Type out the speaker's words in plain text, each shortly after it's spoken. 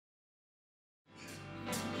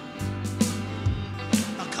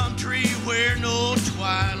valley where no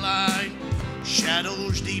twilight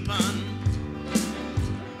shadows deepen.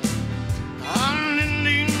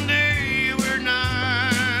 Unending day where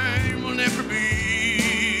night will never be.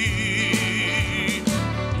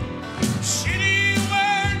 City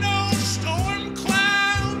where no storm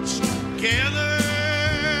clouds gather.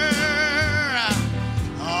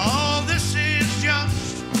 All this is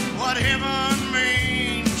just what heaven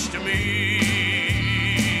means to me.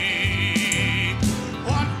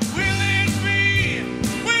 What will it be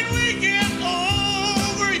when we get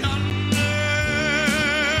over yonder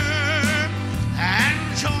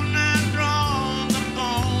and join and draw the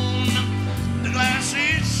bone, the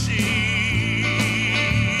glassy sea?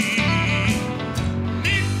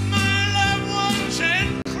 Meet my loved ones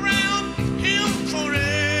and crown him forever.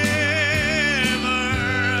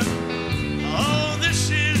 Oh, this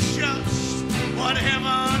is just what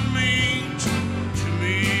heaven means to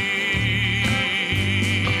me.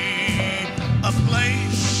 A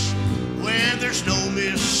place where there's no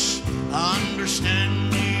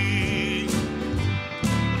misunderstanding,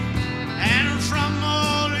 and from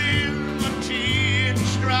all enmity and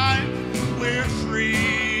strife we're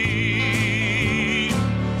free.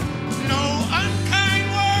 No unkind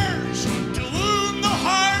words to wound the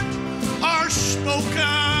heart are spoken.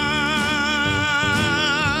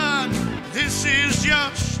 This is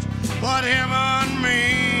just what heaven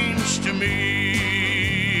means to me.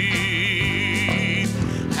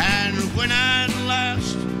 And when at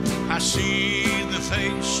last I see the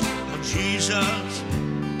face of Jesus,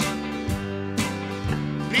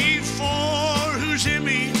 before whose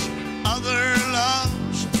image other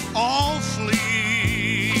loves all flee,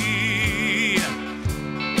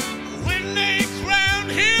 when they crown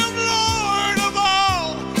him Lord of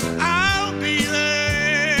all, I'll be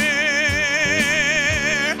there.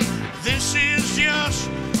 This is just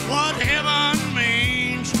what heaven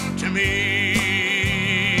means to me.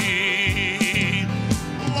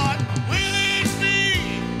 What will it be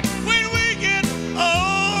when we get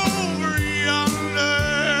over yonder?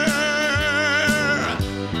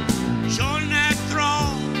 Join that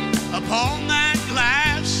throng upon that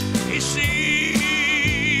glassy sea.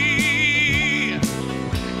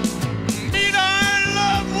 Meet our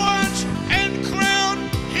loved ones and crown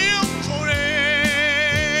him forever.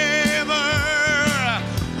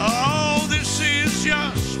 Oh, this is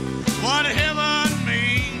just what heaven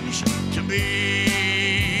means to me.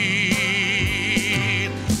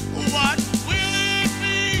 What will it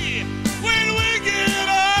be when we get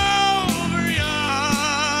over yonder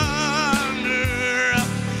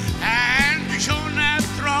and join that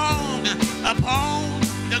throng upon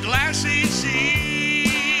the glassy sea?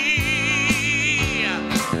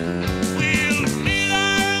 We'll meet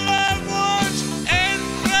our loved ones and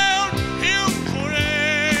crown him forever.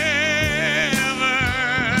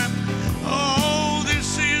 Oh,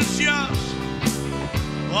 this is just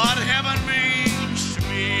what heaven means to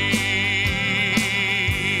me.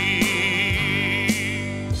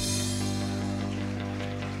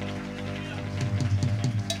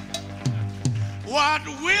 What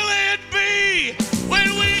will it be when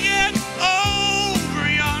we get over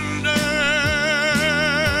yonder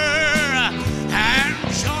and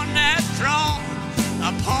join that throng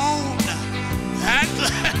upon that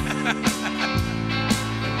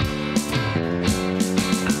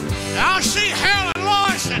I'll see Helen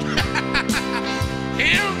Larson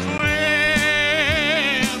him forever.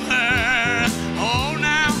 Oh,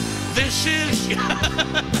 now this is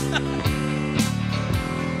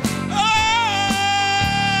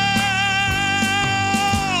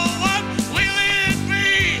what will it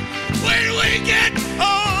be when we get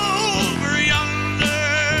over yonder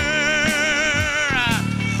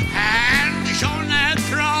and join that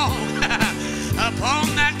throng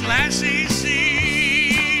upon that glassy sea?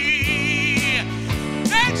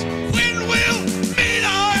 That's when we'll meet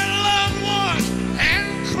our loved ones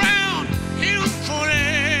and crown him forever.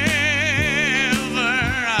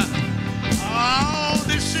 Oh,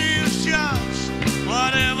 this is just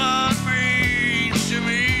what heaven means to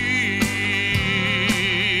me.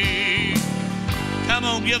 Come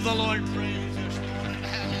on, give the Lord praise this morning.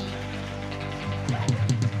 Hallelujah.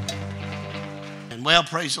 And well,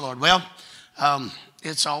 praise the Lord. Well,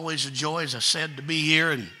 it's always a joy, as I said, to be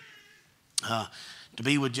here and to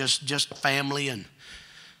be with just family. And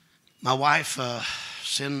my wife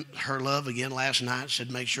sent her love again last night. Said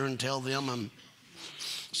make sure and tell them I'm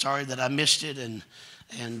sorry that I missed it. And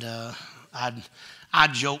I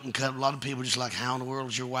joke and cut. A lot of people just like, how in the world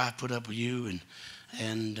does your wife put up with you?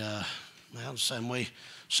 And well, the same way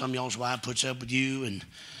some of y'all's wife puts up with you. And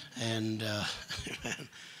I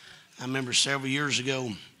remember several years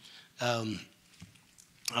ago,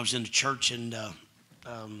 I was in a church in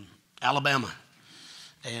Alabama,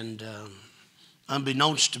 and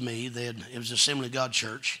unbeknownst to me, it was Assembly of God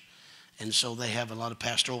Church, and so they have a lot of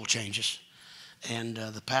pastoral changes. And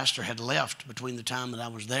the pastor had left between the time that I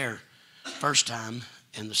was there first time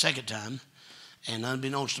and the second time. And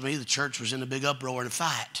unbeknownst to me, the church was in a big uproar and a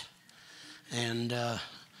fight. And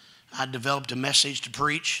I developed a message to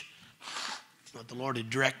preach, what the Lord had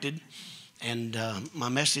directed. And my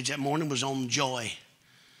message that morning was on joy.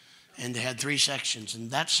 And they had 3 sections. And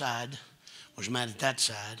that side was mad at that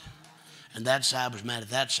side. And that side was mad at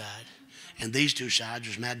that side. And these 2 sides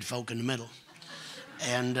was mad at the folk in the middle.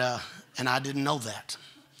 And I didn't know that.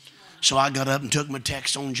 So I got up and took my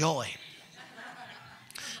text on joy.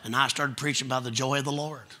 And I started preaching about the joy of the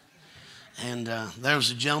Lord. And there was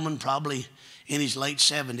a gentleman probably in his late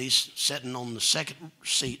 70s sitting on the second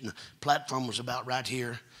seat, and the platform was about right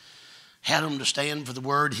here. Had him to stand for the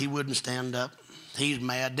word. He wouldn't stand up. He's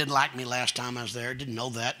mad. Didn't like me last time I was there. Didn't know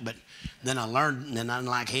that. But then I learned, and then I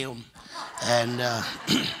didn't like him. And I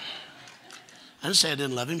didn't say I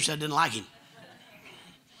didn't love him. I said I didn't like him.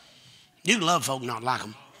 You can love folk, not like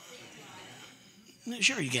them.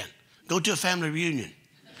 Sure you can. Go to a family reunion.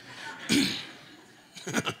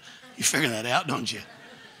 You figure that out, don't you?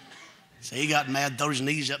 So he got mad, threw his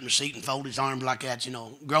knees up in the seat and folded his arms like that, you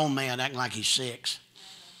know, grown man acting like he's 6.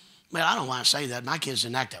 Well, I don't want to say that. My kids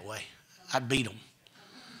didn't act that way. I'd beat them.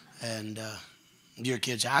 And your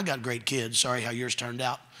kids, I got great kids. Sorry how yours turned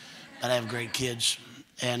out, but I have great kids.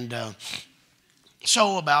 And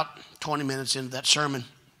so about 20 minutes into that sermon,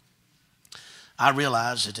 I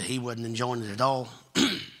realized that he wasn't enjoying it at all.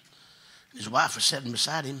 His wife was sitting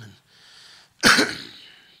beside him, and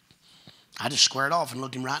I just squared off and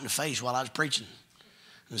looked him right in the face while I was preaching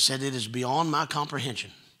and said, "It is beyond my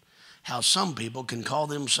comprehension how some people can call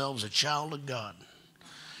themselves a child of God.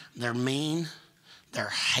 They're mean, they're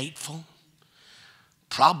hateful.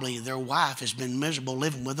 Probably their wife has been miserable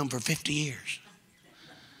living with them for 50 years.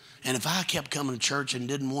 And if I kept coming to church and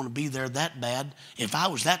didn't want to be there that bad, if I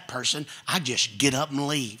was that person, I'd just get up and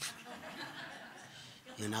leave."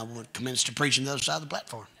 And then I would commence to preach on the other side of the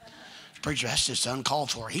platform. The preacher, that's just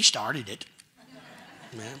uncalled for. He started it.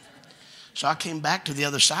 Man. So I came back to the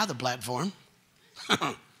other side of the platform,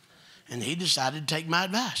 and he decided to take my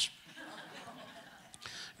advice.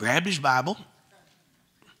 Grabbed his Bible.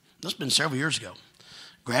 This has been several years ago.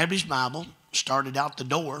 Grabbed his Bible, started out the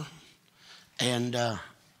door, and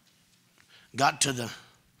got to the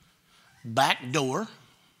back door.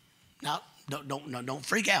 Now, don't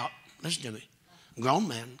freak out. Listen to me. Grown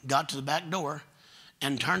man got to the back door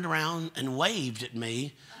and turned around and waved at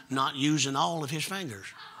me, not using all of his fingers.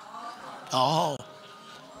 Oh.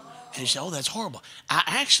 And he said, "Oh, that's horrible." I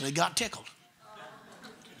actually got tickled.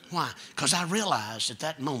 Why? Because I realized at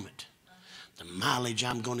that moment the mileage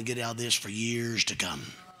I'm going to get out of this for years to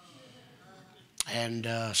come.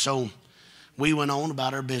 And so we went on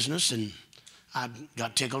about our business, and I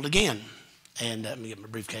got tickled again. And let me get my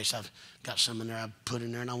briefcase. I've got some in there I put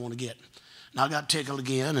in there and I want to get. And I got tickled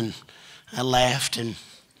again, and I laughed, and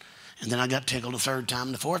then I got tickled a 3rd time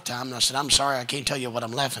and the 4th time, and I said, "I'm sorry, I can't tell you what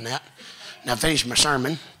I'm laughing at." And I finished my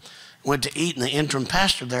sermon, went to eat, and the interim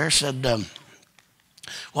pastor there said,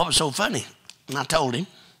 "What was so funny?" And I told him.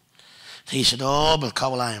 He said, "Oh, Brother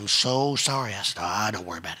Caldwell, I am so sorry." I said, "Oh, don't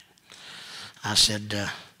worry about it." I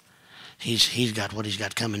said, he's got what he's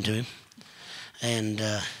got coming to him. And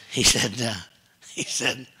he said,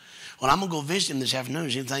 "Well, I'm going to go visit him this afternoon.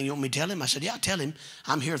 Is there anything you want me to tell him?" I said, "Yeah, tell him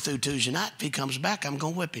I'm here through Tuesday night. If he comes back, I'm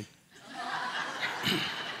going to whip him."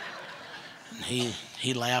 And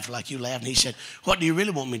he laughed like you laughed, and he said, "What do you really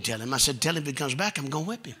want me to tell him?" I said, "Tell him if he comes back, I'm going to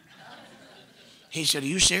whip him." He said, "Are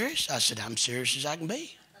you serious?" I said, "I'm serious as I can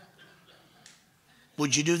be."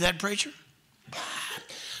 "Would you do that, preacher?"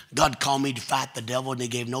 God called me to fight the devil, and he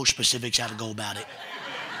gave no specifics how to go about it.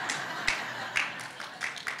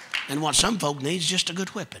 And what some folk need is just a good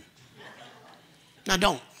whipping. Now,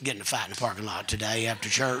 don't get in a fight in the parking lot today after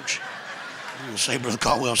church. I'm going to say Brother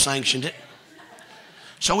Caldwell sanctioned it.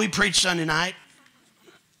 So we preached Sunday night,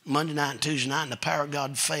 Monday night, and Tuesday night, and the power of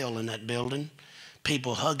God fell in that building.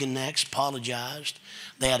 People hugging necks, apologized.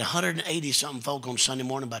 They had 180-something folk on Sunday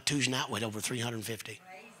morning. By Tuesday night, we had over 350.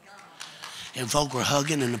 And folk were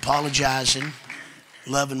hugging and apologizing,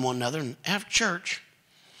 loving one another. And after church,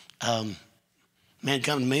 man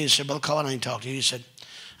come to me and said, "Brother Caldwell, I ain't talk to you." He said,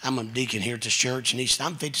 "I'm a deacon here at this church." And he said,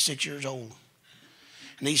 "I'm 56 years old."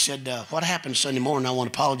 And he said, "What happened Sunday morning? I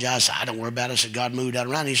want to apologize." I said, "I don't worry about it." I said, "God moved out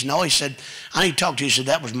around." He said, "No." He said, "I need to talk to you." He said,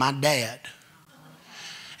 "That was my dad."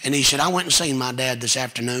 And he said, "I went and seen my dad this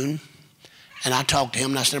afternoon, and I talked to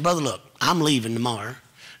him, and I said, 'Brother, look, I'm leaving tomorrow.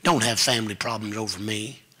 don't have family problems over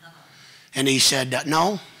me. And he said,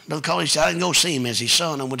 no. Brother Caldwell, he said, I didn't go see him as his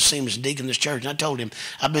son. I went to see him as a deacon in this church. And I told him,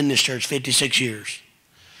 I've been in this church 56 years.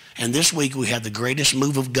 And this week we had the greatest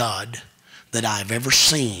move of God that I've ever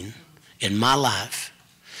seen in my life.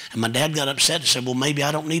 And my dad got upset and said, well, maybe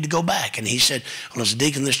I don't need to go back. And he said, well, as a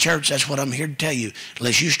deacon in this church, that's what I'm here to tell you.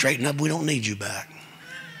 Unless you straighten up, we don't need you back.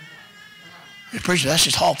 Preacher, that's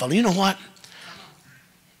just awful. You know what?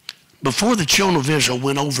 Before the children of Israel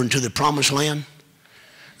went over into the promised land,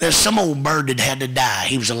 there's some old bird that had to die.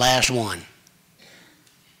 He was the last one.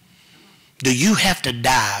 Do you have to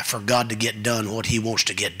die for God to get done what he wants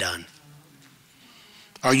to get done?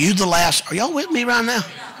 Are you the last? Are y'all with me right now?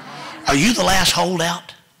 Are you the last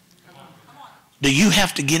holdout? Do you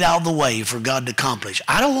have to get out of the way for God to accomplish?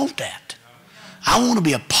 I don't want that. I want to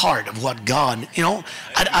be a part of what God, you know,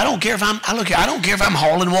 I don't care if I don't care if I'm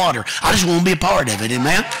hauling water. I just want to be a part of it,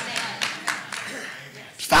 amen?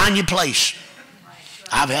 Find your place.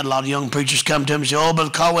 I've had a lot of young preachers come to me and say, oh, Brother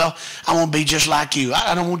Caldwell, I want to be just like you.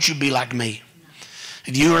 I don't want you to be like me.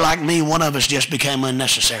 If you were like me, one of us just became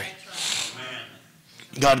unnecessary.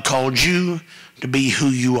 God called you to be who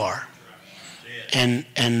you are. And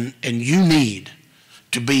you need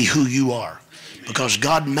to be who you are because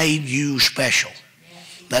God made you special.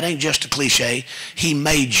 That ain't just a cliche. He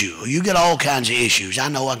made you. You get all kinds of issues. I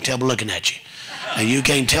know, I can tell by looking at you. And you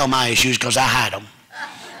can't tell my issues because I hide them.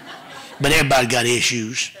 But everybody got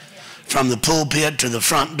issues. From the pulpit to the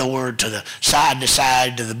front door to the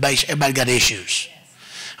side to the base. Everybody got issues.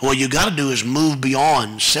 What you got to do is move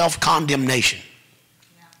beyond self-condemnation.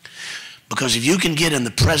 Because if you can get in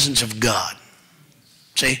the presence of God,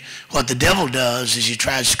 see, what the devil does is he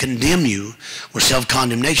tries to condemn you with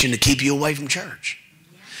self-condemnation to keep you away from church.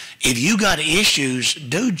 If you got issues,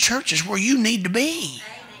 dude, church is where you need to be.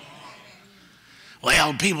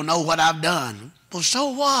 Well, people know what I've done. Well, so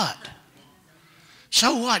what?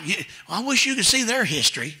 So what? I wish you could see their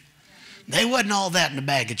history. They wasn't all that in a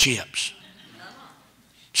bag of chips.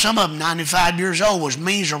 Some of them, 95 years old, was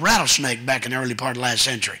mean as a rattlesnake back in the early part of the last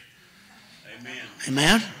century. Amen.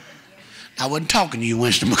 Amen? I wasn't talking to you,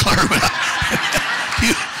 Winston McClure.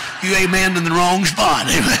 you amen in the wrong spot.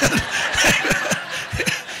 Amen.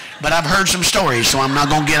 But I've heard some stories, so I'm not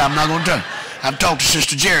going to. I've talked to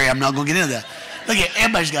Sister Jerry. I'm not going to get into that. Look at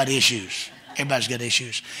everybody's got issues. Everybody's got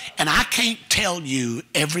issues. And I can't tell you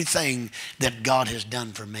everything that God has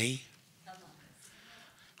done for me.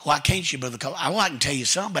 Why can't you, Brother Cole? I can tell you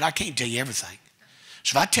some, but I can't tell you everything.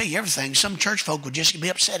 So if I tell you everything, some church folk would just be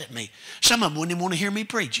upset at me. Some of them wouldn't even want to hear me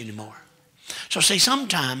preach anymore. So see,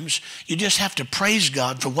 sometimes you just have to praise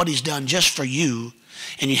God for what he's done just for you,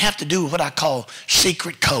 and you have to do what I call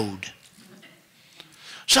secret code.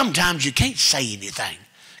 Sometimes you can't say anything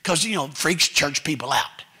because, you know, freaks church people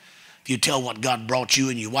out. If you tell what God brought you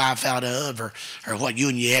and your wife out of or what you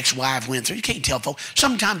and your ex-wife went through, you can't tell folks.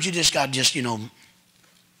 Sometimes you just got to just, you know,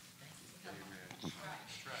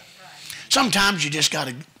 sometimes you just got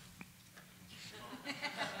to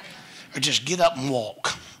or just get up and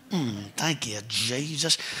walk. Thank you,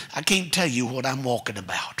 Jesus. I can't tell you what I'm walking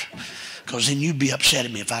about because then you'd be upset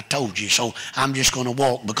at me if I told you. So I'm just going to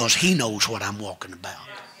walk because he knows what I'm walking about.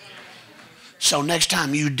 So next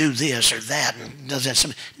time you do this or that, does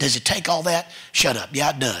it take all that? Shut up. Yeah,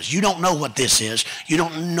 it does. You don't know what this is. You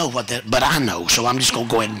don't know what that, but I know. So I'm just going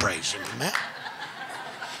to go ahead and praise him. Amen.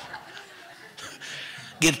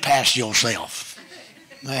 Get past yourself.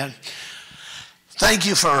 Man. Thank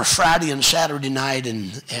you for Friday and Saturday night,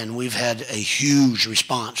 and we've had a huge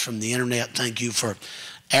response from the internet. Thank you for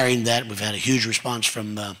airing that. We've had a huge response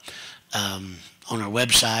from on our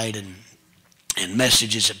website and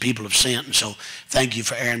messages that people have sent, and so thank you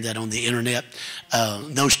for airing that on the internet.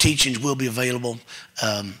 Those teachings will be available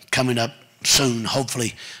coming up soon,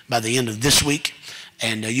 hopefully by the end of this week.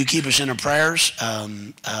 And you keep us in our prayers.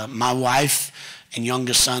 My wife and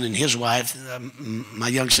youngest son and his wife, my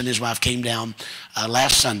youngest son and his wife came down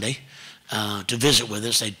last Sunday to visit with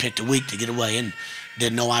us. They'd picked a week to get away and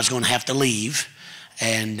didn't know I was going to have to leave.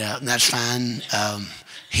 And that's fine.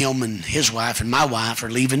 Him and his wife and my wife are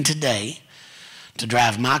leaving today to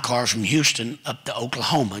drive my car from Houston up to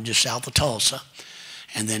Oklahoma, just south of Tulsa.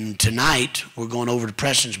 And then tonight, we're going over to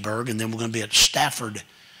Prestonsburg, and then we're going to be at Staffordville,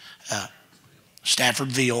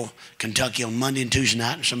 Kentucky on Monday and Tuesday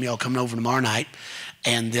night, and some of y'all coming over tomorrow night.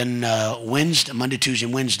 And then Monday, Tuesday,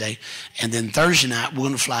 and Wednesday. And then Thursday night, we're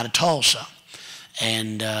going to fly to Tulsa.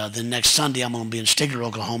 And then next Sunday, I'm going to be in Stigler,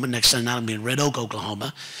 Oklahoma. Next Sunday night, I'm going to be in Red Oak,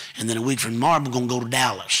 Oklahoma. And then a week from tomorrow, we're going to go to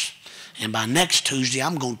Dallas. And by next Tuesday,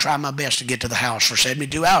 I'm going to try my best to get to the house for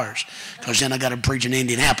 72 hours because then I got to preach in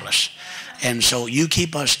Indianapolis. And so you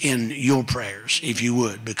keep us in your prayers, if you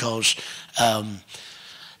would, because I'm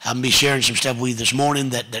going to be sharing some stuff with you this morning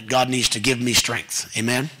that God needs to give me strength.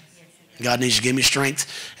 Amen? God needs to give me strength,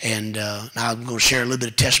 and I'm going to share a little bit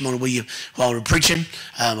of testimony with you while we're preaching.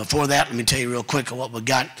 Before that, let me tell you real quick what we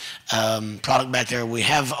got. Product back there. We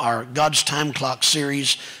have our God's Time Clock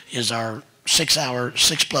series is our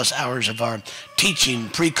 6+ hours of our teaching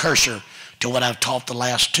precursor to what I've taught the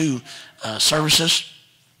last two services.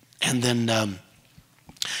 And then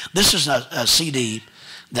this is a CD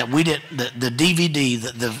that we did, the DVD,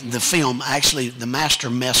 the film, actually the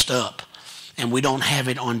master messed up. And we don't have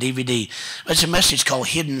it on DVD. It's a message called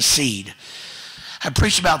Hidden Seed. I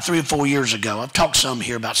preached about 3 or 4 years ago. I've talked some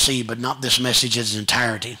here about seed, but not this message in its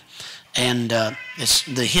entirety. And it's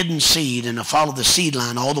the hidden seed, and I follow the seed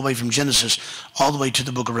line all the way from Genesis all the way to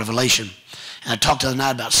the book of Revelation. And I talked the other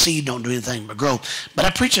night about seed don't do anything but grow. But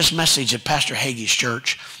I preached this message at Pastor Hagee's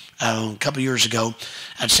church a couple of years ago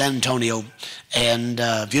at San Antonio. And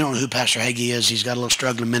if you don't know who Pastor Hagee is, he's got a little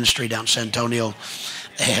struggling ministry down in San Antonio.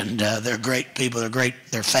 And they're great people. They're great.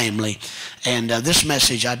 They're family. And this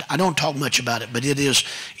message, I don't talk much about it, but it is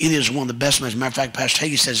one of the best messages. Matter of fact, Pastor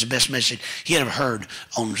Hagee says it's the best message he had ever heard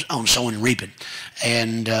on sowing and reaping.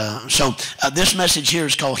 And so this message here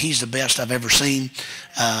is called "He's the Best I've Ever Seen."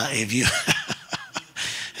 If you,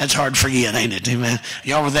 that's hard to forget, ain't it? Amen.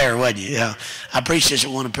 Y'all were there, wasn't you? Yeah. I preached this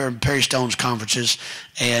at one of Perry Stone's conferences,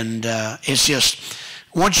 and it's just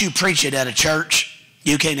once you preach it at a church,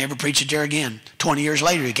 you can't ever preach it there again. 20 years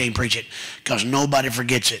later, you can't preach it because nobody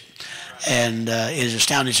forgets it. And it is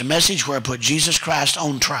astounding. It's a message where I put Jesus Christ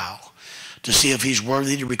on trial to see if he's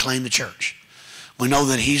worthy to reclaim the church. We know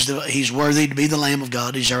that he's worthy to be the Lamb of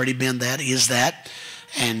God. He's already been that, is that.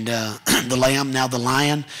 And the Lamb, now the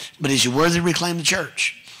Lion. But is he worthy to reclaim the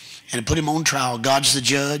church? And I put him on trial. God's the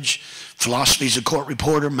judge. Philosophy's the court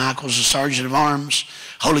reporter. Michael's the sergeant of arms.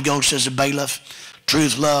 Holy Ghost is the bailiff.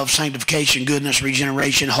 Truth, love, sanctification, goodness,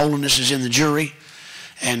 regeneration, holiness is in the jury.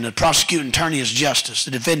 And the prosecuting attorney is justice.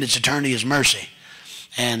 The defendant's attorney is mercy.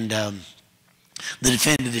 And the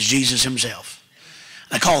defendant is Jesus himself.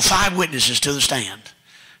 I call 5 witnesses to the stand.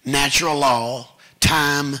 Natural law,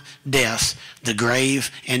 time, death, the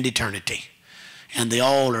grave, and eternity. And they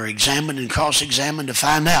all are examined and cross-examined to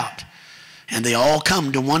find out. And they all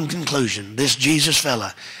come to one conclusion. This Jesus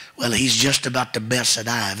fella, well, he's just about the best that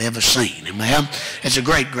I've ever seen. Amen. It's a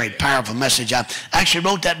great, great, powerful message. I actually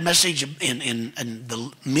wrote that message in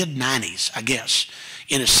the mid-90s, I guess,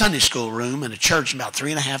 in a Sunday school room in a church in about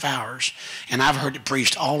 3.5 hours. And I've heard it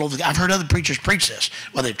preached all over. I've heard other preachers preach this.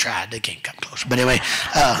 Well, they've tried. They can't come close. But anyway,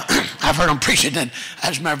 I've heard them preach it. And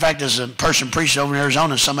as a matter of fact, there's a person preached over in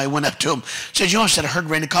Arizona, and somebody went up to him, said, you know, I heard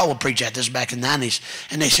Randy Caldwell preach that. This is back in the 90s.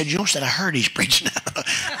 And they said, you know, I heard he's preaching that.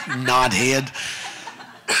 Nodhead.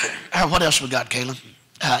 What else we got, Caleb?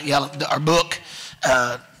 Yeah, our book.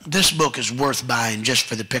 This book is worth buying just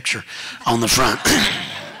for the picture on the front.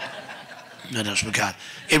 What else we got?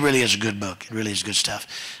 It really is a good book. It really is good stuff.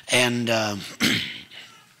 And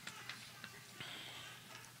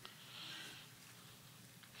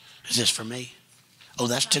is this for me? Oh,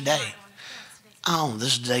 that's today. Oh,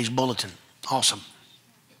 this is today's bulletin. Awesome.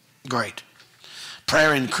 Great.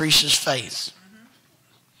 Prayer increases faith.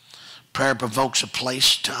 Prayer provokes a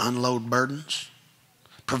place to unload burdens.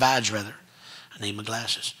 Provides, rather. I need my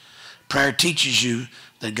glasses. Prayer teaches you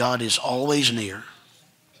that God is always near.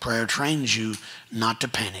 Prayer trains you not to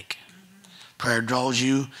panic. Prayer draws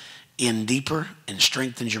you in deeper and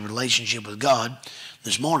strengthens your relationship with God.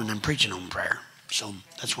 This morning I'm preaching on prayer. So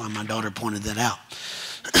that's why my daughter pointed that out.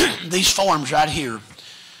 These forms right here.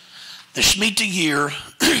 The Shemitah year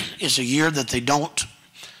is a year that they don't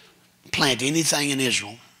plant anything in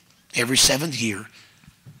Israel. Every 7th year,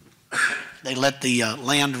 they let the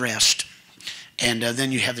land rest. And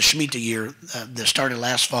then you have the Shemitah year that started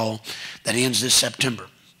last fall that ends this September.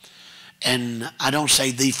 And I don't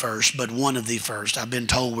say the first, but one of the first. I've been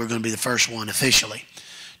told we're going to be the first one officially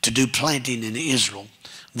to do planting in Israel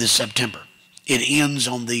this September. It ends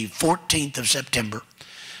on the 14th of September,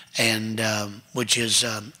 and which is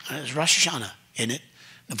Rosh Hashanah, isn't it?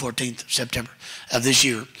 The 14th of September of this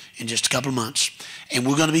year, in just a couple of months. And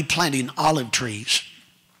we're going to be planting olive trees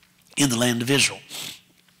in the land of Israel.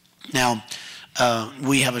 Now,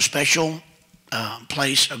 we have a special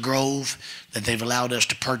place, a grove, that they've allowed us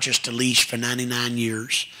to purchase to lease for 99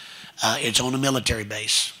 years. It's on a military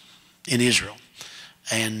base in Israel.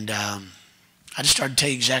 And I just started to tell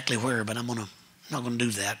you exactly where, but I'm not going to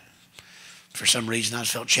do that. For some reason, I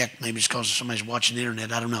just felt checked. Maybe it's because somebody's watching the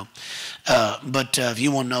internet. I don't know. But if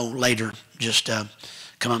you want to know later, just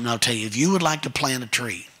come up and I'll tell you. If you would like to plant a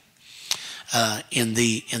tree in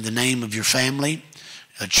the name of your family,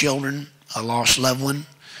 children, a lost loved one,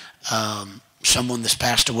 someone that's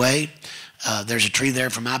passed away, there's a tree there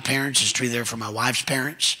for my parents. There's a tree there for my wife's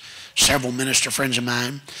parents. Several minister friends of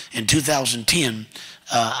mine. In 2010,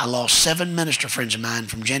 I lost 7 minister friends of mine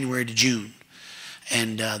from January to June.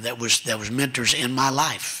 And that was mentors in my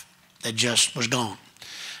life that just was gone.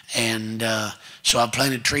 And so I've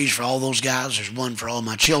planted trees for all those guys. There's one for all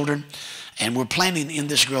my children. And we're planting in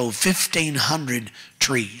this grove 1,500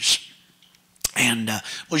 trees. And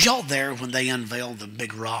was y'all there when they unveiled the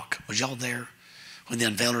big rock? Was y'all there when they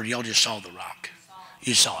unveiled it, or y'all just saw the rock?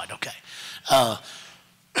 You saw it, okay.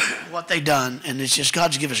 What they done, and it's just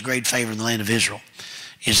God's given us great favor in the land of Israel,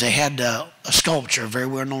 is they had a sculpture, a very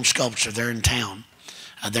well-known sculpture there in town,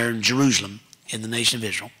 there in Jerusalem, in the nation of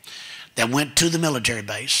Israel, that went to the military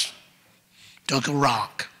base, took a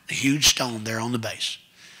rock, a huge stone there on the base,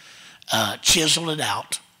 chiseled it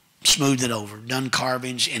out, smoothed it over, done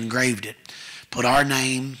carvings, engraved it, put our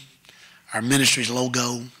name, our ministry's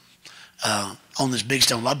logo on this big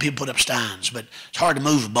stone. A lot of people put up signs, but it's hard to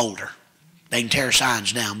move a boulder. They can tear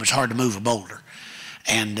signs down, but it's hard to move a boulder.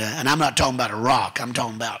 And I'm not talking about a rock. I'm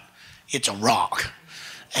talking about it's a rock.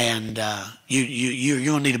 And you're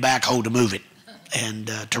going to need a backhoe to move it and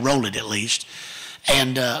to roll it at least.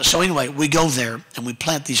 And so anyway, we go there and we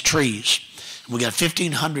plant these trees. We got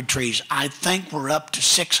 1,500 trees. I think we're up to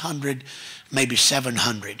 600, maybe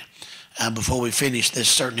 700 before we finish this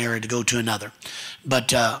certain area to go to another.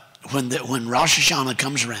 But when Rosh Hashanah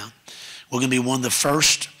comes around, we're going to be one of the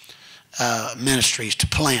first ministries to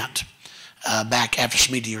plant back after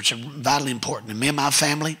Shemitah year. It's vitally important. And me and my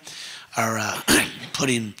family are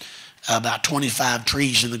putting about 25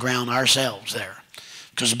 trees in the ground ourselves there.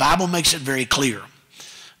 Because the Bible makes it very clear,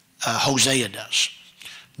 Hosea does,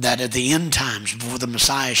 that at the end times, before the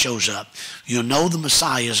Messiah shows up, you'll know the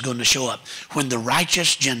Messiah is going to show up when the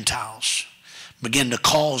righteous Gentiles begin to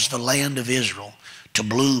cause the land of Israel to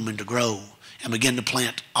bloom and to grow and begin to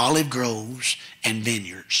plant olive groves and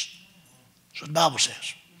vineyards. That's what the Bible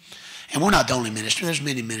says. And we're not the only ministry. There's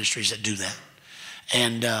many ministries that do that.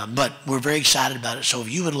 And but we're very excited about it. So if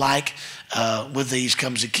you would like, with these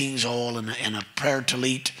comes the king's oil and a prayer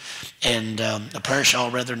tallit, and a prayer shawl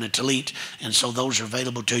rather than a tallit. And so those are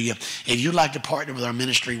available to you. If you'd like to partner with our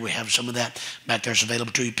ministry, we have some of that back there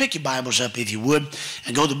available to you. Pick your Bibles up if you would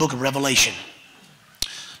and go to the book of Revelation.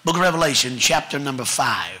 Book of Revelation, chapter number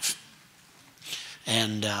 5.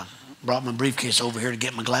 And brought my briefcase over here to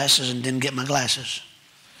get my glasses and didn't get my glasses.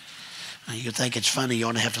 Now, you think it's funny you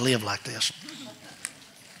ought to have to live like this.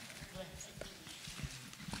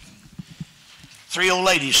 3 old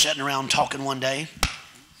ladies sitting around talking one day.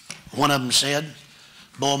 One of them said,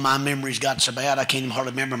 "Boy, my memory's got so bad I can't even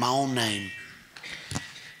hardly remember my own name."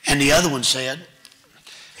 And the other one said,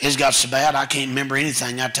 "It's got so bad I can't remember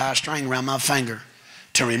anything. I tie a string around my finger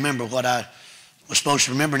to remember what I was supposed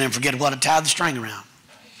to remember and then forget what I tied the string around."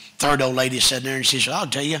 Third old lady sat there and she said, "I'll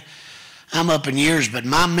tell you, I'm up in years, but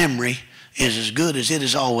my memory is as good as it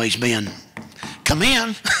has always been." Come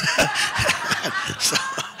in. So,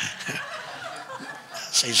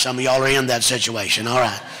 see, some of y'all are in that situation. All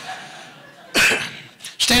right.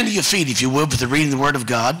 Stand to your feet, if you would, for the reading of the Word of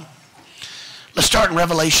God. Let's start in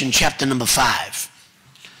Revelation chapter number 5.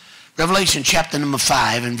 Revelation chapter number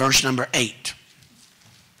 5 and verse number 8.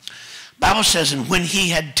 The Bible says, "And when he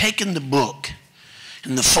had taken the book,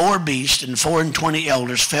 and the 4 beasts and 24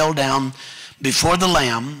 elders fell down before the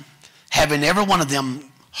Lamb, having every one of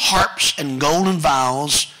them harps and golden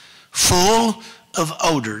vials full of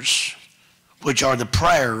odors, which are the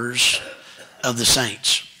prayers of the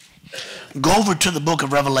saints." Go over to the book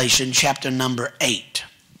of Revelation, chapter number 8,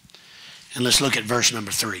 and let's look at verse number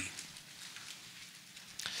 3.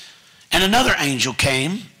 "And another angel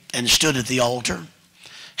came and stood at the altar,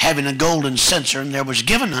 having a golden censer, and there was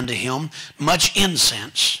given unto him much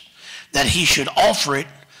incense, that he should offer it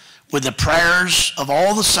with the prayers of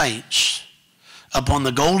all the saints upon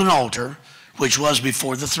the golden altar which was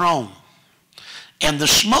before the throne. And the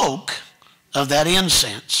smoke of that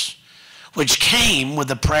incense, which came with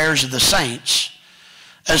the prayers of the saints,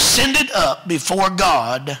 ascended up before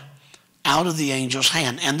God out of the angel's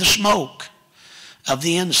hand. And the smoke of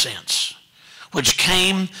the incense, which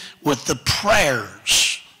came with the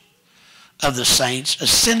prayers of the saints,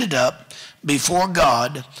 ascended up before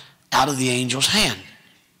God out of the angel's hand."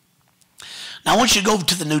 Now I want you to go over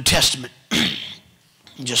to the New Testament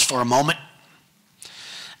just for a moment.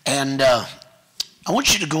 And I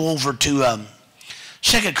want you to go over to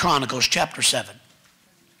 2 Chronicles chapter 7.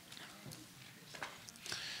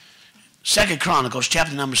 2 Chronicles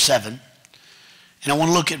chapter number 7. And I want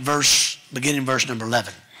to look at beginning verse number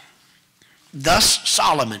 11. Thus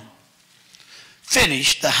Solomon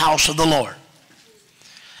finished the house of the Lord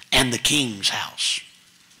and the king's house,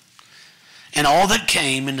 and all that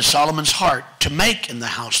came into Solomon's heart to make in the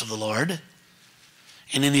house of the Lord,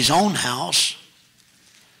 and in his own house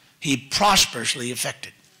he prosperously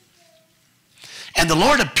effected. And the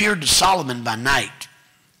Lord appeared to Solomon by night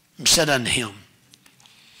and said unto him,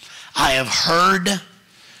 I have heard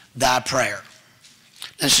thy prayer.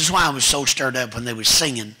 This is why I was so stirred up when they were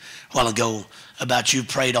singing a while ago about you've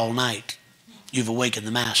prayed all night. You've awakened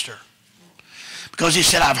the master. Because he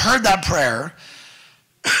said, I've heard thy prayer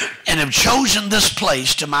and have chosen this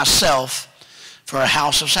place to myself for a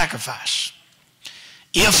house of sacrifice.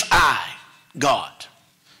 If I, God,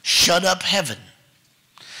 shut up heaven,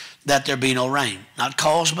 that there be no rain. Not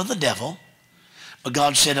caused by the devil, but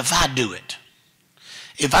God said, if I do it,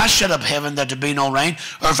 if I shut up heaven that there be no rain,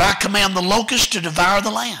 or if I command the locust to devour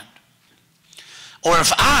the land, or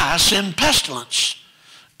if I send pestilence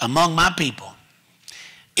among my people,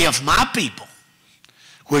 if my people,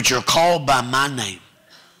 which are called by my name,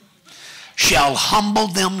 shall humble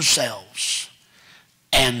themselves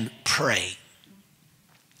and pray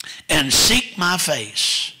and seek my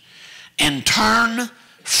face and turn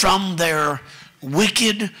from their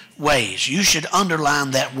wicked ways. You should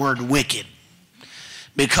underline that word wicked,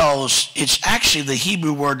 because it's actually the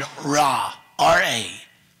Hebrew word ra, R-A,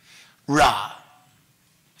 ra.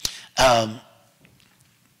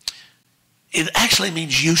 It actually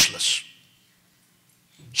means useless.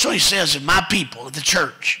 So he says, if my people, the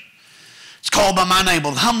church, it's called by my name,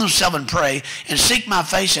 will humble themselves and pray and seek my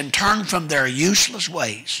face and turn from their useless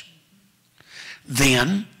ways,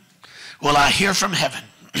 then will I hear from heaven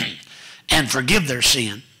and forgive their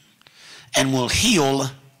sin and will heal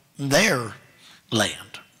their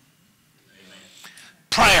land.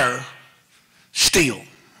 Prayer still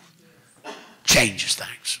changes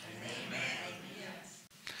things.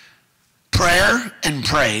 Prayer and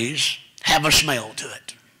praise have a smell to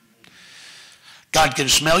it. God can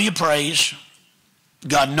smell your praise.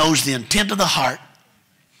 God knows the intent of the heart.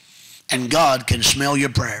 And God can smell your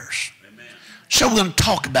prayers. Amen. So we're going to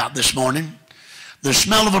talk about this morning, the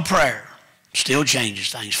smell of a prayer still changes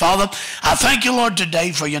things. Father, I thank you, Lord,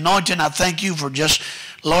 today for your anointing. I thank you for just,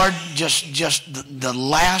 Lord, the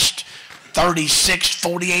last 36,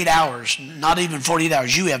 48 hours, not even 48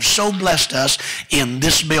 hours. You have so blessed us in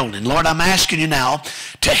this building. Lord, I'm asking you now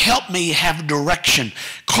to help me have direction,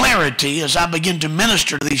 clarity as I begin to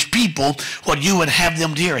minister to these people what you would have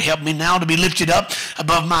them to hear. Help me now to be lifted up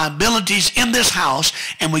above my abilities in this house,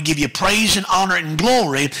 and we give you praise and honor and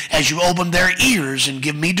glory as you open their ears and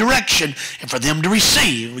give me direction and for them to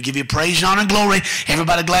receive. We give you praise and honor and glory.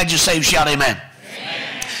 Everybody glad you're saved, shout amen.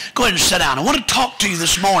 Go ahead and sit down. I want to talk to you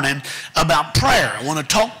this morning about prayer. I want to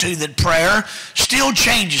talk to you that prayer still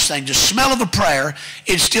changes things. The smell of a prayer,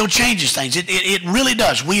 it still changes things. It really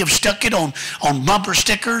does. We have stuck it on bumper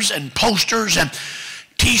stickers and posters and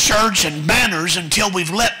T-shirts and banners until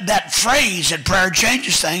we've let that phrase that prayer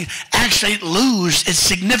changes things actually lose its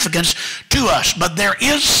significance to us. But there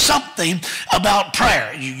is something about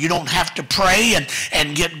prayer. You don't have to pray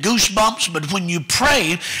and get goosebumps, but when you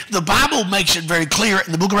pray, the Bible makes it very clear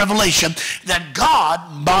in the book of Revelation that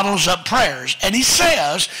God bottles up prayers. And he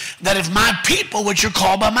says that if my people, which are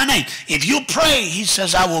called by my name, if you pray, he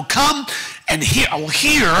says, I will come and I will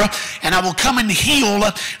hear, and I will come and heal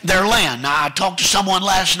their land. Now, I talked to someone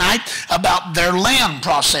last night about their land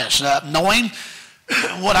process, knowing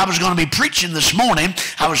what I was going to be preaching this morning.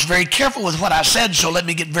 I was very careful with what I said, so let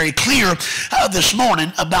me get very clear this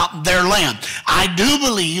morning about their land. I do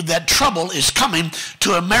believe that trouble is coming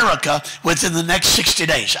to America within the next 60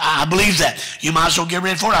 days. I believe that. You might as well get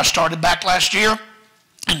ready for it. I started back last year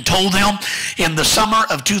and told them in the summer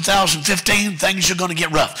of 2015 things are going to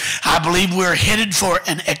get rough. I believe we're headed for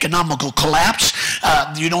an economical collapse.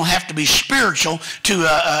 You don't have to be spiritual to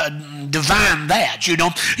divine that. You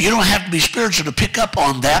don't have to be spiritual to pick up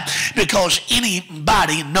on that, because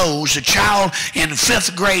anybody knows, a child in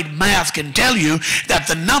 5th grade math can tell you that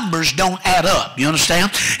the numbers don't add up. You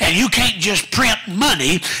understand? And you can't just print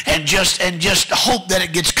money and just hope that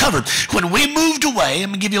it gets covered. When we moved away,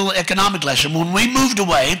 let me give you a little economic lesson. When we moved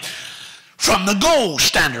away from the gold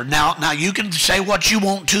standard. Now you can say what you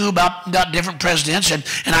want to about different presidents, and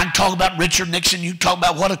I can talk about Richard Nixon. You can talk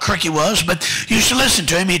about what a crook he was, but you should listen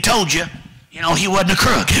to him. He told you You know, he wasn't a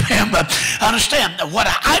crook. But understand, what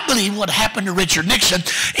I believe what happened to Richard Nixon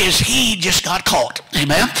is he just got caught.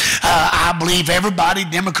 Amen. I believe everybody,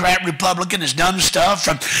 Democrat, Republican, has done stuff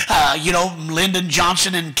from, Lyndon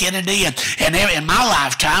Johnson and Kennedy and in my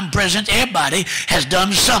lifetime, presidents, everybody has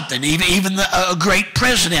done something. Even a great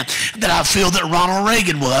president that I feel that Ronald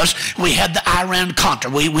Reagan was. We had the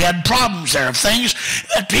Iran-Contra. We had problems there of things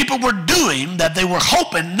that people were doing that they were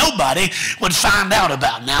hoping nobody would find out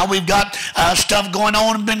about. Now we've got stuff going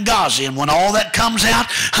on in Benghazi, and when all that comes out,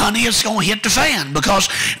 honey, it's going to hit the fan because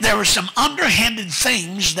there were some underhanded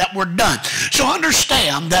things that were done. So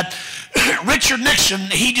understand that Richard Nixon,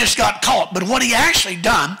 he just got caught, but what he actually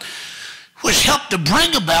done was help to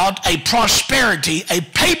bring about a prosperity, a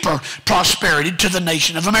paper prosperity to the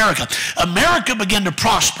nation of America. America began to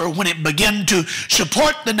prosper when it began to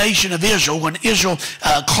support the nation of Israel, when Israel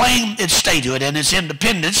claimed its statehood and its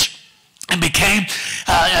independence and became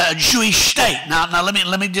a Jewish state. Now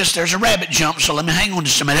let me just, there's a rabbit jump, so let me hang on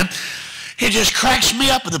just a minute. It just cracks me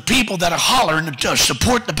up with the people that are hollering to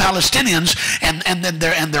support the Palestinians,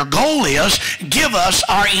 and their goal is give us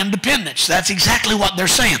our independence. That's exactly what they're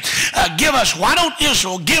saying. Give us. Why don't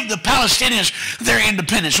Israel give the Palestinians their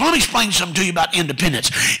independence? Let me explain something to you about independence.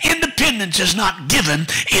 Independence is not given;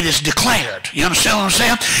 it is declared. You understand what I'm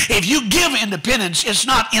saying? If you give independence, it's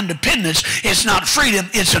not independence. It's not freedom.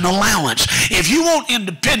 It's an allowance. If you want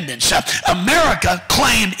independence, America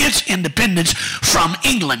claimed its independence from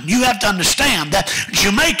England. You have to understand that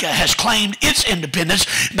Jamaica has claimed its independence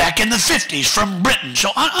back in the 50s from Britain. So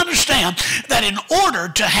I understand that in order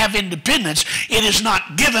to have independence, it is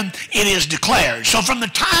not given, it is declared. So from the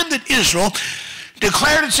time that Israel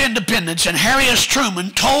declared its independence, and Harry S.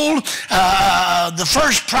 Truman told the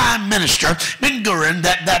first prime minister, Ben-Gurion,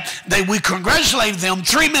 that we congratulated them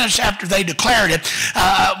 3 minutes after they declared it,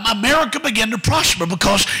 America began to prosper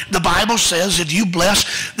because the Bible says if you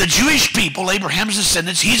bless the Jewish people, Abraham's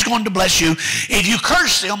descendants, he's going to bless you. If you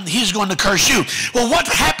curse them, he's going to curse you. Well, what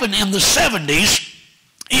happened in the 70s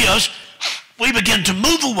is we began to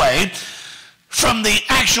move away from the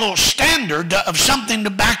actual standard of something to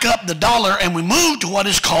back up the dollar, and we moved to what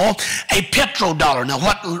is called a petrodollar. Now,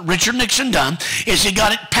 what Richard Nixon done is he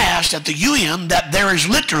got it passed at the UN that there is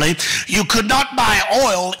literally, you could not buy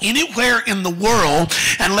oil anywhere in the world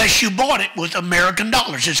unless you bought it with American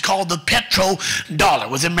dollars. It's called the petrodollar,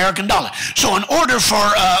 with American dollar. So in order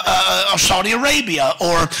for Saudi Arabia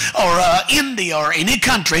or India or any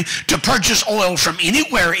country to purchase oil from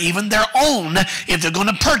anywhere, even their own, if they're going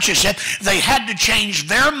to purchase it, they had to change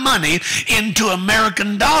their money into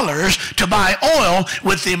American dollars to buy oil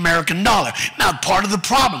with the American dollar. Now, part of the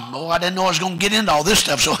problem, I didn't know I was going to get into all this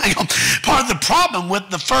stuff, so hang on. Part of the problem with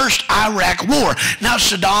the first Iraq war, now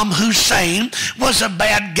Saddam Hussein was a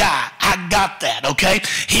bad guy. I got that, okay?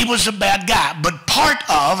 He was a bad guy, but part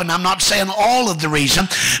of, and I'm not saying all of the reason,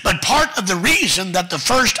 but part of the reason that the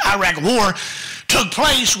first Iraq war took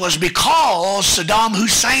place was because Saddam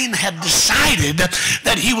Hussein had decided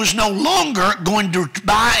that he was no longer going to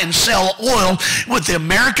buy and sell oil with the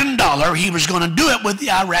American dollar. He was going to do it with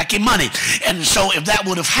the Iraqi money. And so if that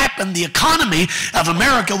would have happened, the economy of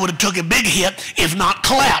America would have took a big hit, if not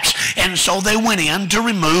collapsed. And so they went in to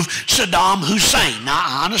remove Saddam Hussein. Now,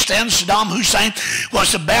 I understand Saddam Hussein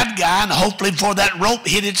was a bad guy, and hopefully before that rope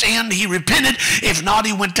hit its end, he repented. If not,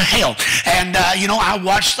 he went to hell. And, I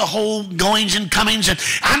watched the whole goings and comings, and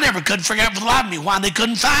I never could figure out for the life of me why they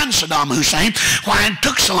couldn't find Saddam Hussein, why it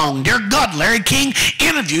took so long. Dear God, Larry King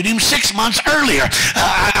interviewed him 6 months earlier.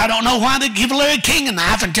 I don't know why they give Larry King a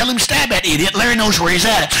knife and tell him stab that idiot. Larry knows where he's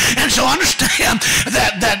at. And so understand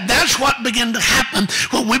that's what began to happen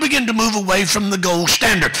when we begin to move away from the gold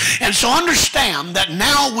standard. And so understand that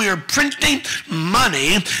now we're printing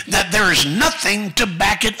money that there is nothing to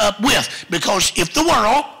back it up with, because if the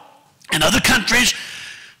world and other countries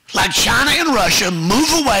like China and Russia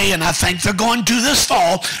move away, and I think they're going to this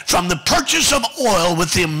fall, from the purchase of oil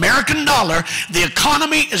with the American dollar, the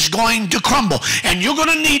economy is going to crumble. And you're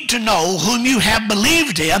going to need to know whom you have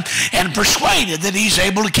believed in and persuaded that he's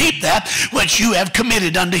able to keep that which you have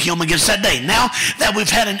committed unto him against that day. Now that we've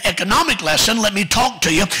had an economic lesson, let me talk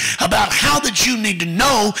to you about how that you need to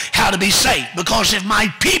know how to be saved. Because if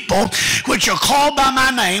my people, which are called by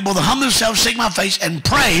my name, will humble themselves, seek my face, and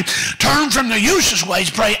pray, turn from their useless ways,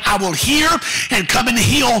 pray, I will hear and come and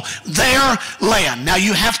heal their land. Now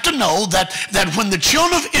you have to know that when the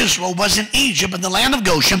children of Israel was in Egypt, in the land of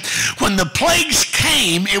Goshen, when the plagues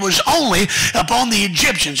came, it was only upon the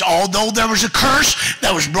Egyptians. Although there was a curse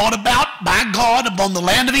that was brought about by God upon the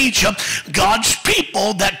land of Egypt, God's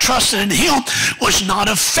people that trusted in him was not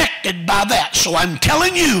affected by that. So I'm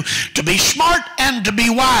telling you to be smart and to be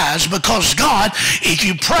wise, because God, if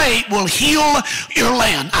you pray, will heal your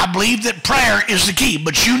land. I believe that prayer is the key,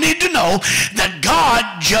 but you need to know that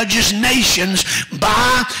God judges nations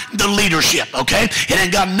by the leadership, okay? It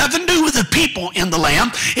ain't got nothing to do with the people in the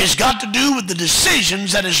land. It's got to do with the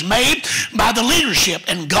decisions that is made by the leadership,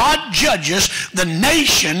 and God judges the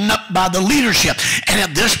nation by the leadership. And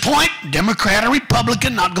at this point, Democrat or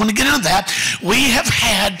Republican, not going to get into that, we have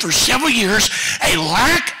had for several years a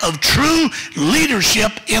lack of true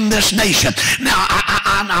leadership in this nation. Now,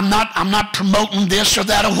 I'm not promoting this or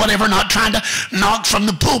that or whatever, not trying to knock from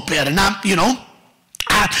the pulpit. And I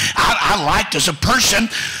liked as a person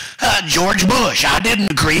George Bush. I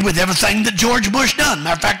didn't agree with everything that George Bush done.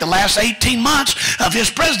 Matter of fact, the last 18 months of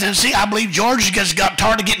his presidency, I believe George just got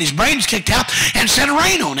tired of getting his brains kicked out and set a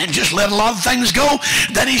rein on it and just let a lot of things go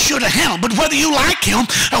that he should have handled. But whether you like him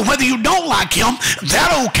or whether you don't like him,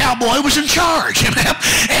 that old cowboy was in charge.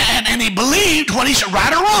 And he believed what he said,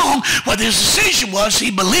 right or wrong, what his decision was,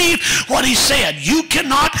 he believed what he said. You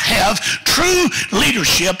cannot have true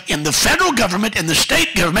leadership in the federal government, in the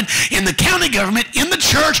state government, in the county government, in the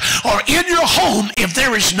church, or in your home if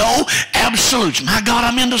there is no absolutes. My God,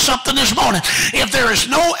 I'm into something this morning. If there is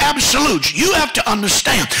no absolutes, you have to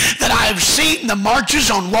understand that I have seen the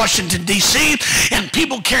marches on Washington, D.C., and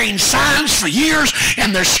people carrying signs for years,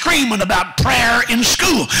 and they're screaming about prayer in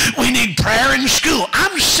school. We need prayer in school.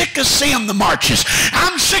 I'm sick of seeing the marches.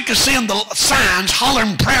 I'm sick of seeing the signs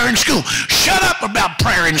hollering prayer in school. Shut up about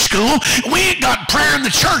prayer in school. We ain't got prayer in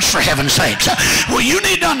the church, for heaven's sakes. Well, you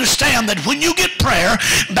need to understand that when you get prayer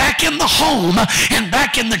back in the home and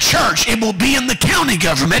back in the church, it will be in the county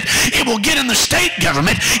government, it will get in the state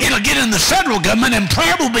government, it'll get in the federal government, and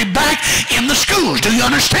prayer will be back in the schools. Do you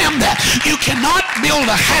understand that? You cannot build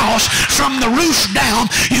a house from the roof down.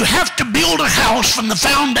 You have to build a house from the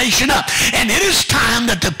foundation up. And it is time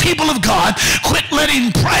that the people of God quit letting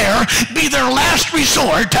prayer be their last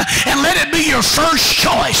resort and let it be your first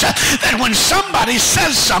choice. That when somebody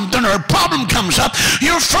says something or a problem comes up,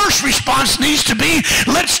 your first response needs to be,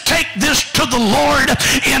 let's take this to the Lord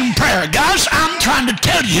in prayer. Guys, I'm trying to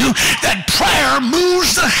tell you that prayer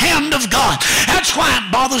moves the hand of God. That's why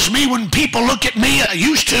it bothers me when people look at me. I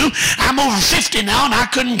used to. I'm over 50 now, and I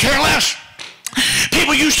couldn't care less.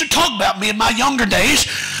 People used to talk about me in my younger days.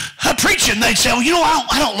 Preaching, they'd say, well, you know,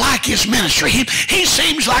 I don't like his ministry. He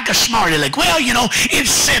seems like a smarty lick. Well, you know, it's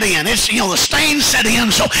set in. It's, you know, the stain's set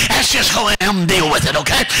in, so that's just how I am, deal with it,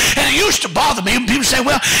 okay? And it used to bother me when people say,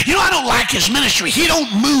 well, you know, I don't like his ministry. He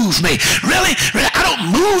don't move me. Really? I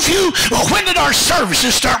don't move you? Well, when did our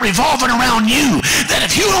services start revolving around you? That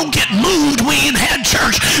if you don't get moved, we ain't had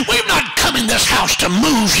church. We've not come in this house to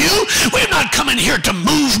move you. We've not come in here to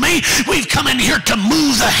move me. We've come in here to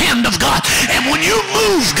move the hand of God. And when you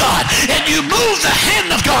move God, and you move the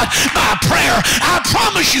hand of God by prayer, I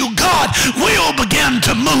promise you God will begin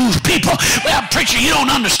to move people. Well, preacher, you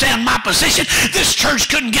don't understand my position. This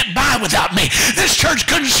church couldn't get by without me. This church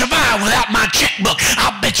couldn't survive without my checkbook.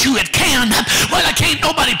 I'll bet you it can. Well, can't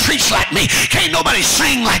nobody preach like me. Can't nobody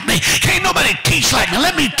sing like me. Can't nobody teach like me.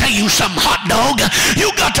 Let me tell you something, hot dog.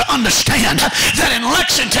 You got to understand that in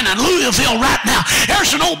Lexington and Louisville right now,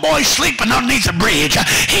 there's an old boy sleeping underneath a bridge.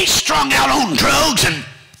 He's strung out on drugs, and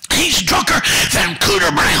he's drunker than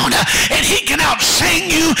Cooter Brown, and he can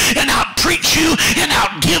out-sing you and out-preach you and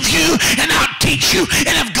out-give you and out-teach you.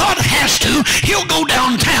 And if God has to, he'll go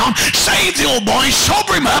downtown, save the old boy,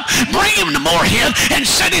 sober him up, bring him to Morehead, and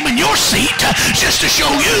set him in your seat just to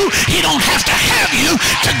show you he don't have to have you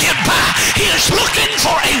to get by. He is looking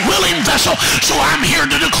for a willing vessel. So I'm here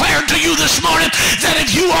to declare to you this morning that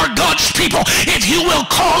if you are God's people, if you will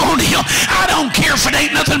call on him, I don't care if it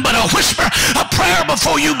ain't nothing but a whisper, a prayer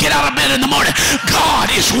before you get out of bed in the morning. God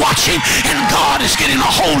is watching, and God is getting a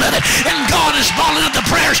hold of it, and God is balling up the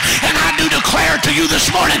prayers. And I do declare to you this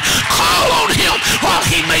morning, call on him while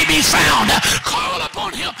he may be found. Call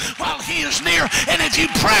upon him while he is near. And if you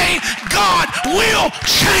pray, God will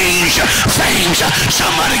change things.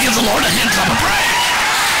 Somebody give the Lord a hand clap of praise.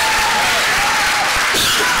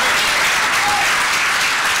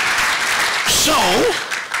 So,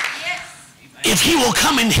 if he will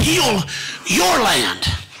come and heal your land,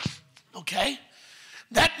 okay,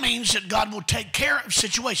 that means that God will take care of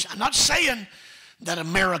situations. I'm not saying that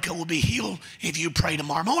America will be healed if you pray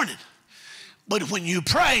tomorrow morning, But when you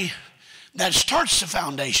pray, that starts the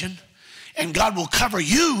foundation, and God will cover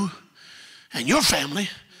you and your family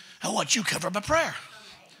and what you cover by prayer.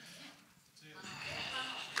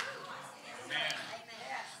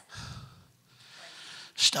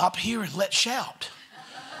 Stop here and let's shout.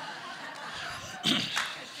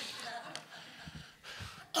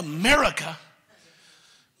 America,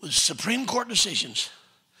 with Supreme Court decisions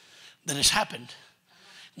that has happened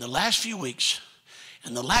in the last few weeks,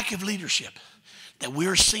 and the lack of leadership that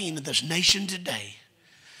we're seeing in this nation today,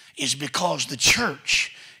 is because the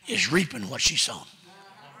church is reaping what she's sown.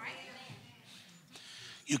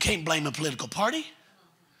 You can't blame a political party.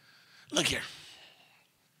 Look here.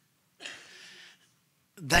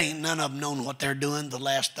 They ain't none of them known what they're doing the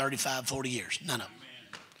last 35, 40 years. None of them.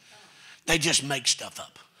 They just make stuff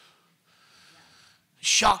up. It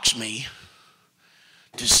shocks me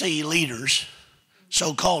to see leaders,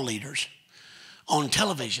 so-called leaders, on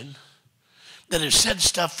television that have said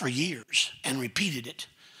stuff for years and repeated it.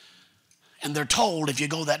 And they're told, if you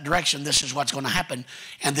go that direction, this is what's going to happen.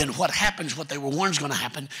 And then what happens, what they were warned is going to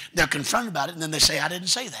happen, they're confronted about it, and then they say, I didn't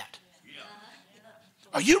say that.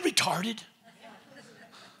 Are you retarded?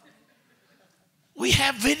 We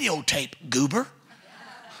have videotape, goober.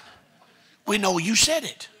 We know you said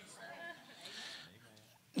it.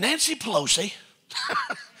 Nancy Pelosi,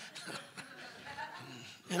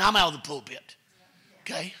 and I'm out of the pulpit,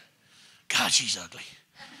 okay? God, she's ugly.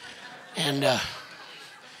 And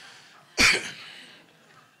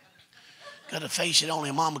got a face that only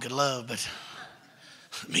a mama could love, but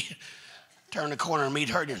turn the corner and meet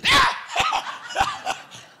her. And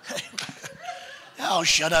oh,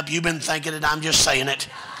 shut up. You've been thinking it. I'm just saying it.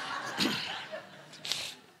 It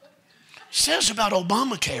says about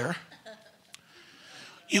Obamacare,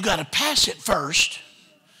 you got to pass it first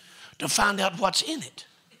to find out what's in it.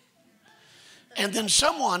 And then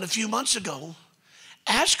someone a few months ago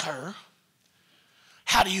asked her,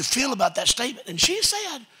 how do you feel about that statement? And she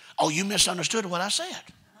said, oh, you misunderstood what I said.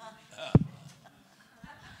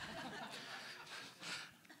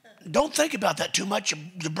 Don't think about that too much.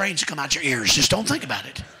 The brains come out your ears. Just don't think about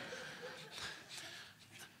it.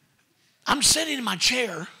 I'm sitting in my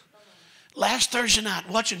chair last Thursday night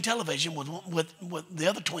watching television with the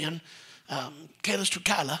other twin,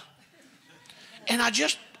 Kyla, and I'm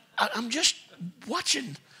just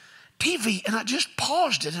watching TV, and I just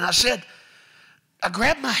paused it, and I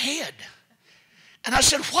grabbed my head, and I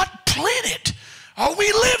said, what planet are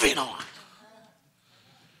we living on?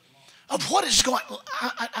 Of what is going on?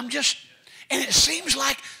 I'm just, and it seems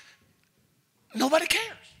like nobody cares.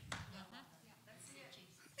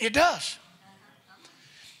 It does.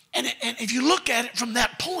 And if you look at it from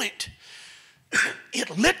that point,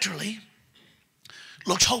 it literally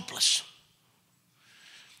looks hopeless.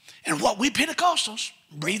 And what we Pentecostals,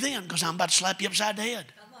 breathe in, because I'm about to slap you upside the head.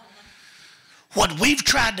 What we've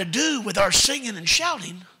tried to do with our singing and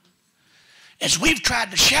shouting is we've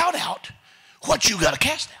tried to shout out what you got to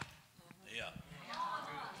cast out.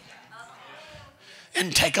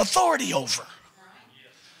 And take authority over.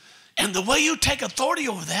 And the way you take authority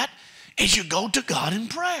over that is you go to God in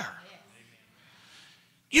prayer.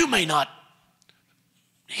 You may not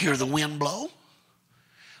hear the wind blow.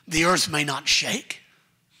 The earth may not shake.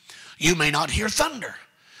 You may not hear thunder.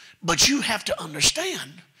 But you have to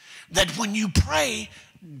understand that when you pray,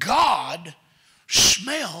 God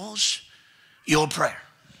smells your prayer.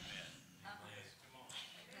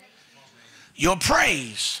 Your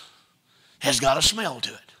praise has got a smell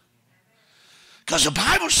to it. Because the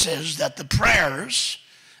Bible says that the prayers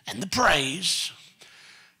and the praise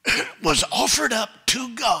was offered up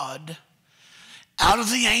to God out of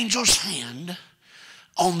the angel's hand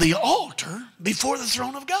on the altar before the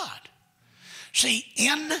throne of God. See,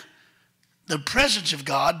 in the presence of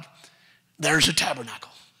God, there's a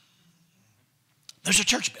tabernacle. There's a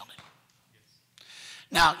church building.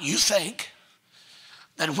 Now, you think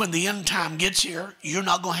that when the end time gets here, you're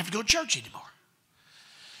not going to have to go to church anymore.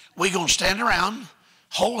 We're going to stand around,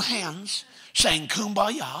 hold hands, sing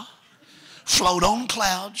kumbaya, float on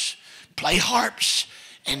clouds, play harps,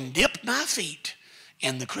 and dip my feet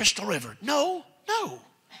in the crystal river. No.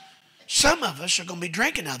 Some of us are going to be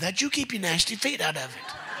drinking out of that. You keep your nasty feet out of it.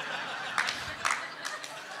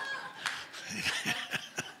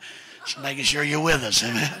 Just making sure you're with us,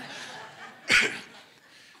 amen.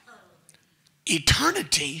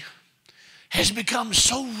 Eternity has become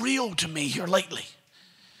so real to me here lately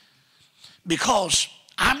because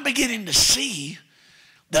I'm beginning to see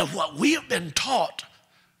that what we have been taught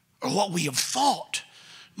or what we have thought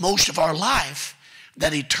most of our life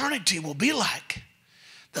that eternity will be like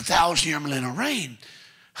the 1,000-year millennial reign,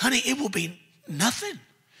 honey, it will be nothing.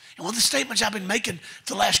 And one of the statements I've been making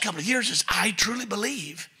for the last couple of years is I truly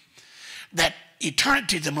believe that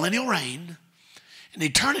eternity, the millennial reign, and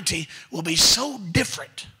eternity will be so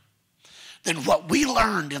different than what we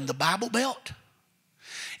learned in the Bible Belt.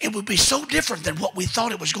 It would be so different than what we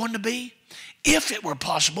thought it was going to be. If it were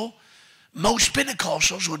possible, most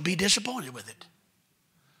Pentecostals would be disappointed with it.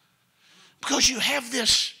 Because you have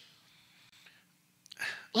this,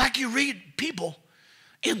 like you read people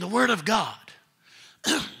in the Word of God.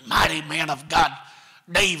 Mighty man of God,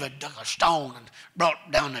 David took a stone and brought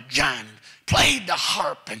down a giant and played the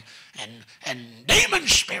harp and demon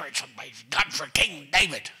spirits God for King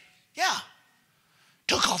David. Yeah.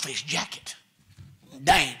 Took off his jacket and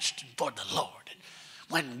danced for the Lord and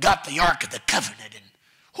went and got the Ark of the Covenant. And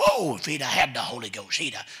whoa, if he'd have had the Holy Ghost,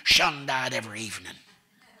 he'd have shun-died every evening.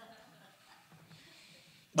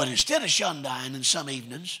 But instead of shun-dying in some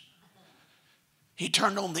evenings, he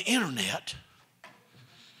turned on the internet,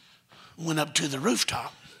 went up to the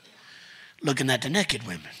rooftop, looking at the naked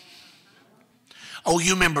women. Oh,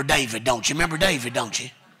 you remember David, don't you? Remember David, don't you?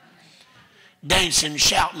 Dancing,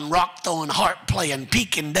 shouting, rock throwing, harp playing,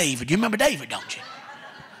 peaking David. You remember David, don't you?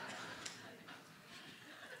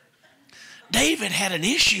 David had an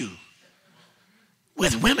issue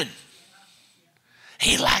with women.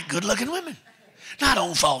 He liked good-looking women. Now, I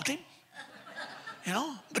don't fault him, you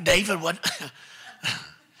know, but David would.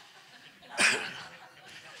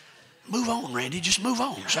 Move on, Randy. Just move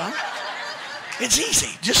on, son. It's easy.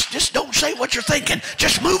 Just don't say what you're thinking.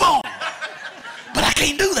 Just move on. But I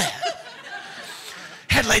can't do that.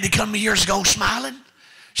 Had a lady come to me years ago smiling.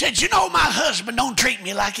 Said, you know, my husband don't treat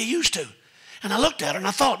me like he used to. And I looked at her and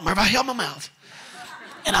I thought, remember, I held my mouth.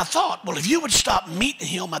 And I thought, well, if you would stop meeting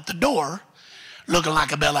him at the door, looking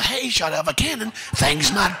like a bale of hay shot out of a cannon,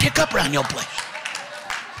 things might pick up around your place.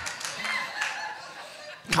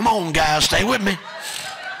 Come on, guys, stay with me.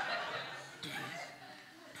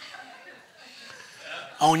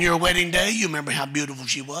 On your wedding day, you remember how beautiful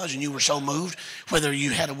she was, and you were so moved. Whether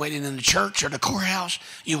you had a wedding in the church or the courthouse,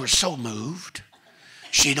 you were so moved.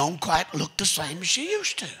 She don't quite look the same as she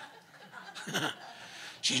used to.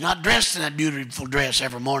 She's not dressed in that beautiful dress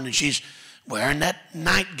every morning. She's wearing that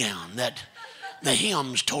nightgown that the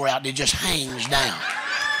hems tore out. It just hangs down.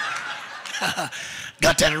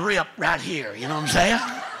 Got that rip right here, you know what I'm saying?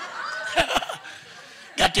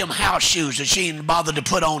 Got them house shoes that she didn't bother to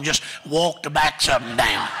put on, just walk the backs of them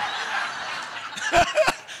down.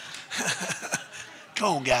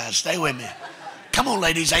 Come on, guys, stay with me. Come on,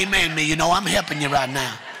 ladies, amen me. You know I'm helping you right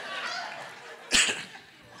now.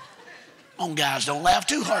 Come on, guys, don't laugh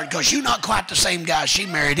too hard because you're not quite the same guy she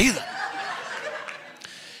married either.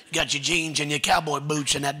 You got your jeans and your cowboy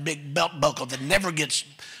boots and that big belt buckle that never gets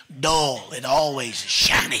dull. It always is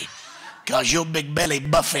shiny because your big belly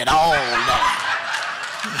buff it all day.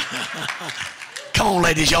 Come on,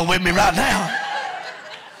 ladies, y'all with me right now?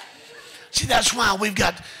 See, that's why we've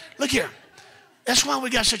got, look here, that's why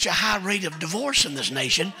we got such a high rate of divorce in this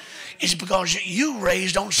nation, is because you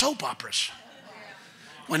raised on soap operas.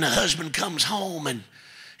 When the husband comes home and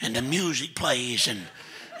the music plays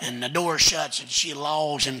and the door shuts and she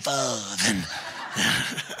laws and fuss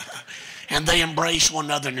and they embrace one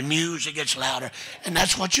another and the music gets louder, and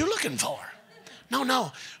that's what you're looking for.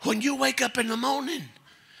 No, when you wake up in the morning,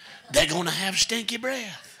 they're going to have stinky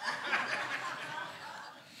breath.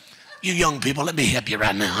 You young people, let me help you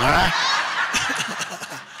right now, all right?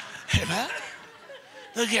 Amen?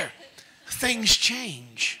 Look here. Things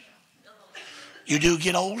change. You do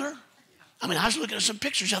get older. I mean, I was looking at some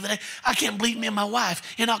pictures the other day. I can't believe me and my wife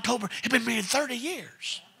in October have been married 30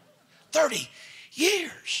 years. 30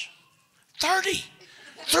 years. 30.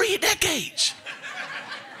 3 decades.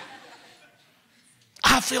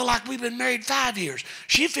 I feel like we've been married 5 years.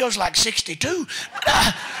 She feels like 62. But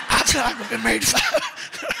I feel like we've been married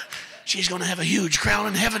 5. She's going to have a huge crown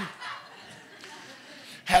in heaven.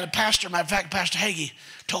 Had a pastor, matter of fact, Pastor Hagee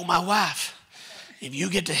told my wife, if you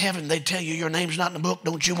get to heaven, they tell you your name's not in the book.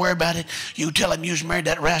 Don't you worry about it. You tell them you married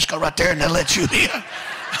that rascal right there and they'll let you in.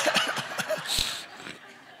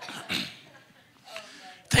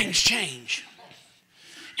 Things change.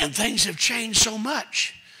 And things have changed so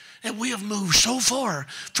much that we have moved so far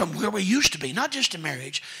from where we used to be, not just in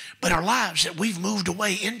marriage, but our lives, that we've moved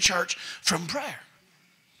away in church from prayer.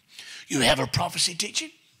 You have a prophecy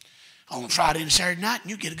teaching on Friday and Saturday night,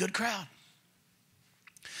 and you get a good crowd.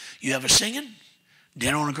 You have a singing,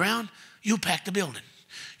 dinner on the ground, you pack the building.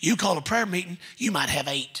 You call a prayer meeting, you might have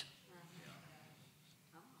 8.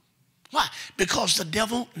 Why? Because the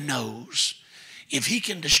devil knows if he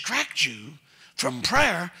can distract you from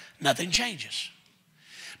prayer, nothing changes.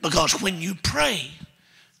 Because when you pray,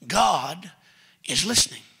 God is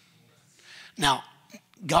listening. Now,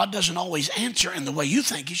 God doesn't always answer in the way you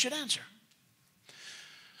think he should answer.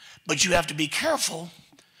 But you have to be careful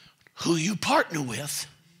who you partner with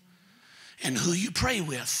and who you pray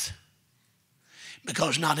with,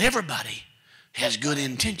 because not everybody has good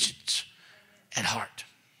intentions at heart.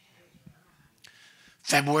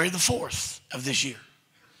 February the 4th of this year,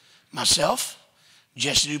 myself,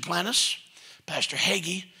 Jesse Duplantis, Pastor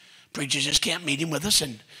Hagee preaches his camp meeting with us,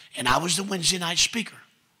 and I was the Wednesday night speaker.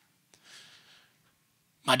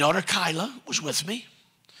 My daughter Kyla was with me.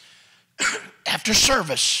 After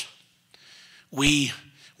service, we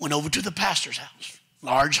went over to the pastor's house,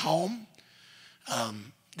 large home.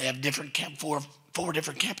 They have four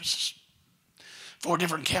different campuses. 4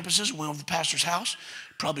 different campuses. We went over to the pastor's house,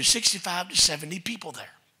 probably 65 to 70 people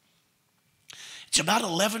there. It's about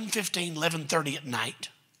 11:15, 11:30 at night,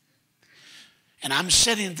 and I'm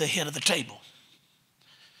sitting at the head of the table.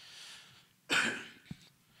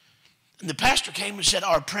 And the pastor came and said,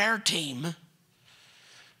 our prayer team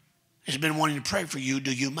has been wanting to pray for you.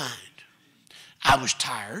 Do you mind? I was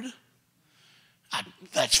tired.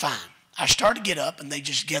 That's fine. I started to get up, and they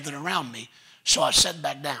just gathered around me, so I sat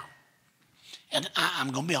back down. And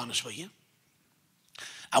I'm going to be honest with you.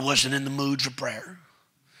 I wasn't in the mood for prayer.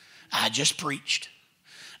 I just preached.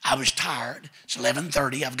 I was tired. It's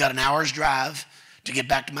 11:30. I've got an hour's drive to get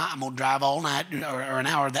back to I'm going to drive all night, or an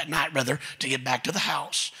hour that night, rather, to get back to the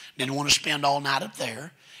house. Didn't want to spend all night up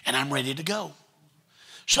there, and I'm ready to go.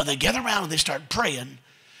 So they gather around, and they start praying,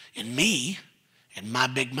 and me, and my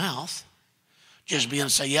big mouth, just being to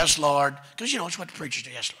say, yes, Lord, because, it's what the preachers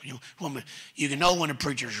do, yes, Lord. You can know when the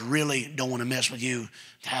preachers really don't want to mess with you.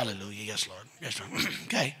 Hallelujah, yes, Lord, yes, Lord.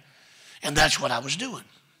 Okay, and that's what I was doing.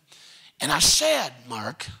 And I said,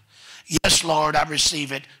 Mark, yes, Lord, I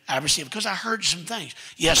receive it, because I heard some things.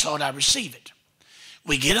 Yes, Lord, I receive it.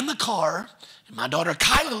 We get in the car, and my daughter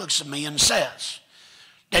Kyla looks at me and says,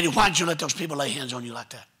 Daddy, why did you let those people lay hands on you like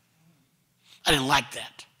that? I didn't like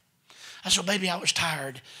that. I said, baby, I was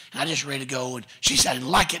tired, and I just ready to go. And she said, I didn't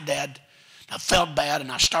like it, Dad. I felt bad,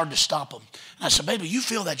 and I started to stop them. And I said, baby, you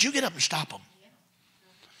feel that, you get up and stop them.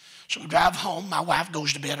 So we drive home. My wife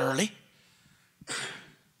goes to bed early,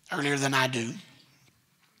 earlier than I do.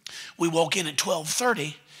 We woke in at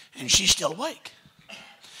 12:30, and she's still awake.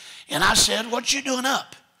 And I said, what you doing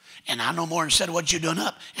up? And I no more than said, what you doing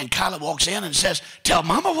up? And Kyla walks in and says, tell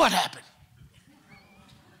Mama what happened.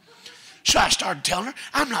 So I started telling her.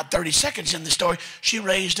 I'm not 30 seconds in the story. She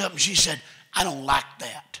raised up and she said, I don't like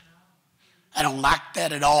that. I don't like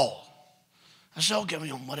that at all. I said, okay,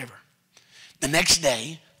 whatever. The next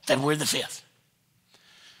day, February the 5th,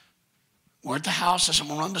 we're at the house. I said, I'm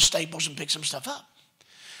going to run to Staples and pick some stuff up.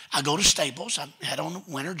 I go to Staples. I had on a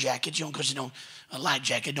winter jacket, because a light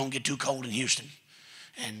jacket don't get too cold in Houston.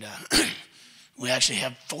 And we actually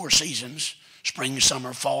have 4 seasons: spring,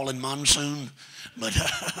 summer, fall, and monsoon. But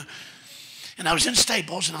and I was in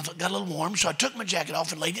Staples, and I thought, got a little warm, so I took my jacket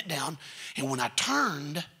off and laid it down. And when I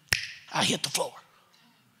turned, I hit the floor.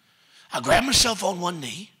 I grabbed myself on one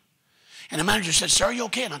knee, and the manager said, sir, are you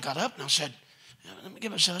okay? And I got up, and I said,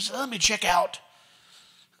 let me check out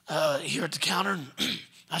here at the counter. And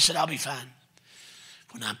I said, I'll be fine.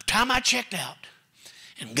 When the time I checked out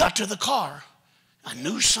and got to the car, I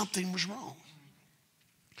knew something was wrong.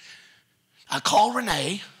 I called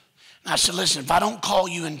Renee, and I said, listen, if I don't call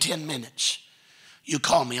you in 10 minutes, you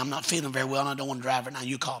call me. I'm not feeling very well, and I don't want to drive right now.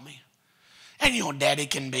 You call me. And, Daddy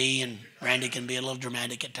can be, and Randy can be a little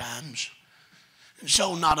dramatic at times. And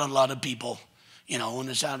so not a lot of people, and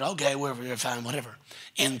it sounded, okay, we're fine, whatever.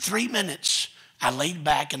 In 3 minutes, I laid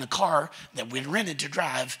back in a car that we'd rented to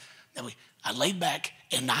drive. I laid back,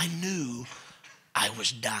 and I knew I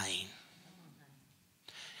was dying.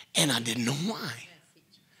 And I didn't know why.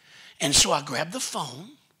 And so I grabbed the phone,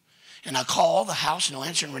 and I called the house,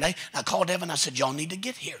 answering Renee. I called Evan. I said, y'all need to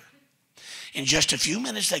get here. In just a few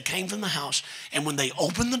minutes, they came from the house, and when they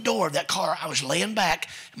opened the door of that car, I was laying back.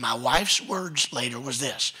 And my wife's words later was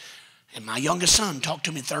this, and my youngest son talked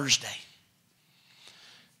to me Thursday.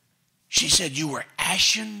 She said, you were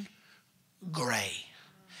ashen gray,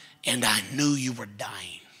 and I knew you were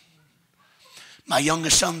dying. My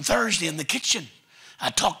youngest son Thursday in the kitchen, I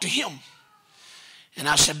talked to him. And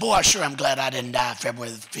I said, boy, I'm glad I didn't die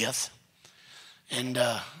February the 5th. And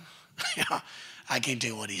I can't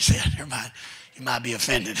tell you what he said. You might be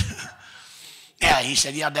offended. Yeah, he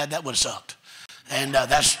said, yeah, Dad, that would have sucked. And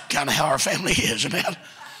that's kind of how our family is, man. And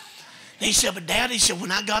he said, but Dad,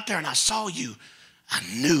 when I got there and I saw you, I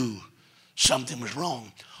knew something was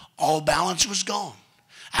wrong. All balance was gone.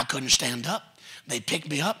 I couldn't stand up. They picked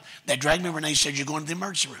me up. They dragged me. Renee said, you're going to the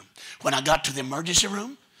emergency room. When I got to the emergency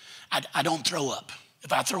room, I don't throw up.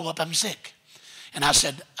 If I throw up, I'm sick. And I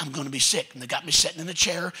said, I'm going to be sick. And they got me sitting in a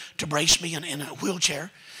chair to brace me in a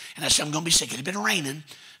wheelchair. And I said, I'm going to be sick. It had been raining.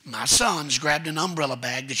 My sons grabbed an umbrella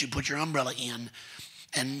bag that you put your umbrella in.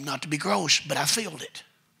 And not to be gross, but I filled it.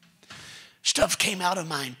 Stuff came out of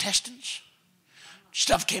my intestines.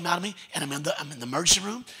 Stuff came out of me. And I'm in the emergency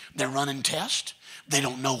room. They're running tests. They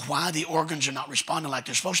don't know why the organs are not responding like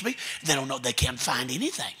they're supposed to be. They don't know. They can't find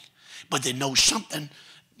anything. But they know something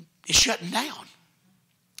is shutting down.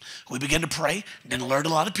 We began to pray. Didn't alert a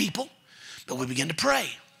lot of people, but we began to pray.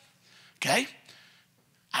 Okay?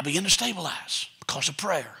 I began to stabilize because of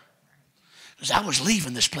prayer. Because I was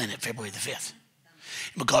leaving this planet February the 5th.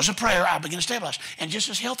 Because of prayer, I began to stabilize. And just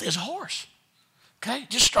as healthy as a horse. Okay?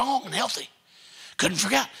 Just strong and healthy. Couldn't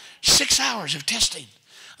forget. 6 hours of testing.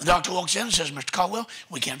 The doctor walks in and says, Mr. Caldwell,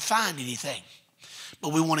 we can't find anything.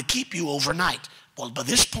 But we want to keep you overnight. Well, by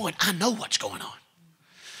this point, I know what's going on.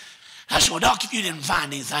 I said, well, doc, if you didn't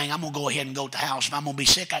find anything, I'm going to go ahead and go to the house. If I'm going to be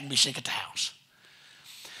sick, I can be sick at the house.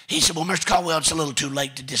 He said, well, Mr. Caldwell, it's a little too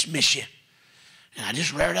late to dismiss you. And I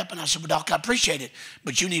just reared up and I said, well, doc, I appreciate it,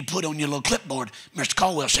 but you need to put on your little clipboard. Mr.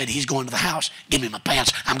 Caldwell said he's going to the house. Give me my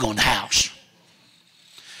pants. I'm going to the house.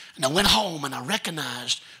 And I went home and I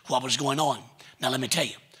recognized what was going on. Now, let me tell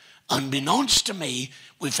you, unbeknownst to me,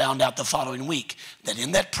 we found out the following week that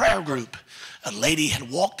in that prayer group, a lady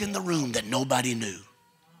had walked in the room that nobody knew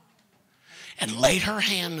and laid her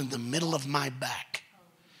hand in the middle of my back.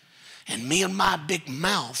 And me and my big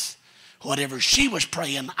mouth, whatever she was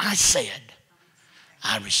praying, I said,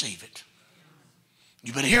 I receive it.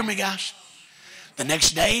 You better hear me, guys. The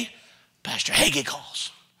next day, Pastor Hagee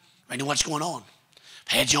calls. I know what's going on.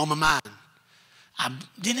 I had you on my mind. I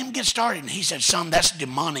didn't even get started. And he said, son, that's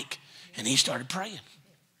demonic. And he started praying.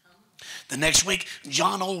 The next week,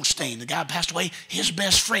 John Olstein, the guy who passed away, his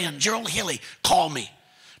best friend, Gerald Hilly, called me.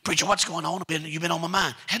 Preacher, what's going on? You've been on my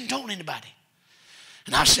mind. Hadn't told anybody.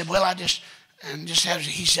 And I said, well,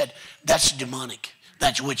 he said, that's demonic.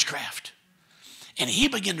 That's witchcraft. And he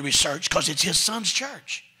began to research because it's his son's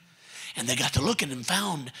church. And they got to looking and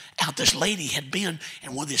found out this lady had been,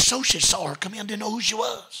 and one of the associates saw her come in, didn't know who she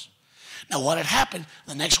was. Now, what had happened,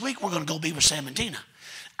 the next week, we're going to go be with Sam and Tina.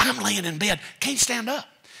 I'm laying in bed, can't stand up,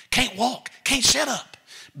 can't walk, can't sit up.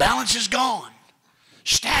 Balance is gone.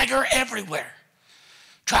 Stagger everywhere.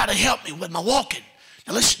 Try to help me with my walking.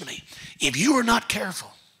 Now, listen to me. If you are not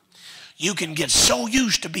careful, you can get so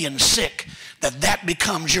used to being sick that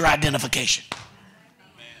becomes your identification.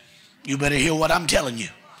 You better hear what I'm telling you.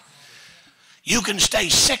 You can stay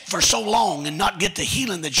sick for so long and not get the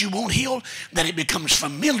healing that you won't heal that it becomes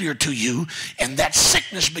familiar to you, and that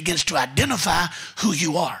sickness begins to identify who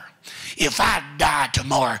you are. If I die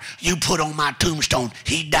tomorrow, you put on my tombstone,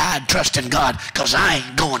 he died trusting God, because I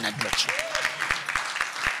ain't going that direction.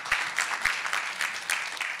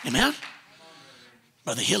 Amen?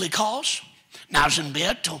 Brother Hilly calls. Now I was in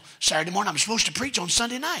bed till Saturday morning. I'm supposed to preach on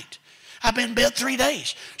Sunday night. I've been in bed 3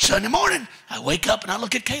 days. Sunday morning, I wake up and I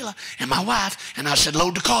look at Kayla and my wife, and I said,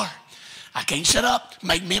 load the car. I can't sit up,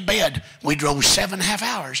 make me a bed. We drove 7.5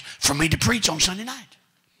 hours for me to preach on Sunday night.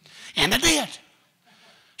 And I did.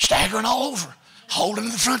 Staggering all over, holding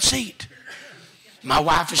the front seat. My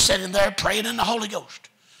wife is sitting there praying in the Holy Ghost.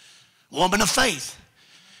 Woman of faith.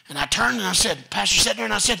 And I turned and I said, Pastor sat there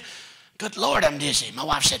and I said, good Lord, I'm dizzy. My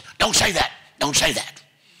wife said, don't say that. Don't say that.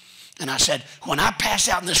 And I said, when I pass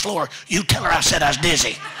out on this floor, you tell her I said I was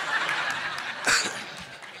dizzy.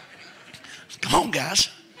 Come on, guys.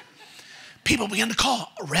 People began to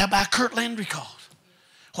call. Rabbi Kurt Landry called.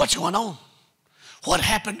 What's going on? What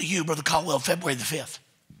happened to you, Brother Caldwell, February the 5th?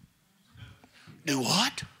 Do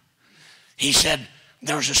what? He said,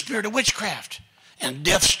 there was a spirit of witchcraft and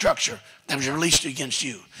death structure that was released against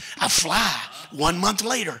you. I fly 1 month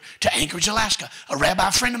later to Anchorage, Alaska. A rabbi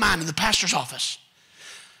friend of mine in the pastor's office.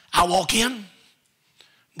 I walk in,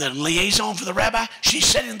 the liaison for the rabbi, she's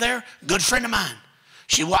sitting there, good friend of mine.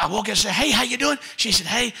 I walk in and say, hey, how you doing? She said,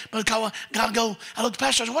 hey, Brother Caldwell, gotta go. I looked at the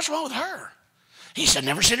pastor, I said, what's wrong with her? He said,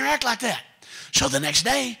 never seen her act like that. So the next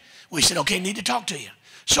day, we said, okay, need to talk to you.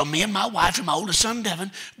 So me and my wife and my oldest son,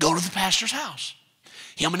 Devin, go to the pastor's house.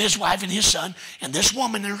 Him and his wife and his son and this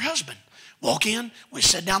woman and her husband walk in. We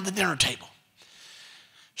sit down at the dinner table.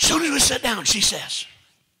 As soon as we sit down, she says,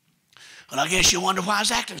 well, I guess you wonder why I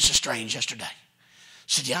was acting so strange yesterday.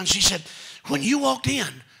 Sit down. She said, when you walked in,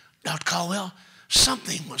 Dr. Caldwell,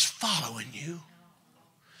 something was following you.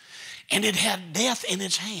 And it had death in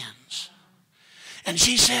its hands. And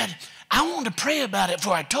she said, I wanted to pray about it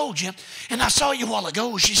before I told you. And I saw you a while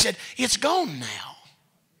ago. She said, it's gone now.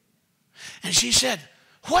 And she said,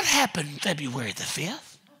 what happened February the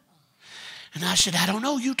 5th? And I said, I don't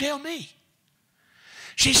know. You tell me.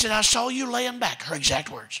 She said, I saw you laying back. Her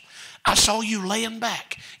exact words. I saw you laying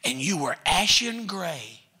back, and you were ashen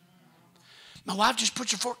gray. My wife just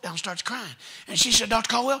puts her fork down and starts crying. And she said, Dr.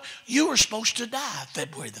 Caldwell, you were supposed to die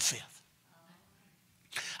February the 5th.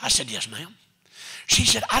 I said, yes, ma'am. She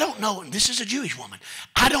said, I don't know, and this is a Jewish woman,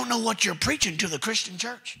 I don't know what you're preaching to the Christian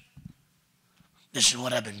church. This is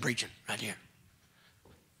what I've been preaching right here.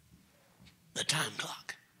 The time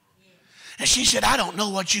clock. And she said, I don't know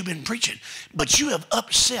what you've been preaching, but you have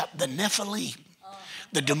upset the Nephilim,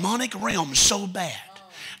 the demonic realm, so bad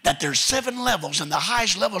that there's 7 levels, and the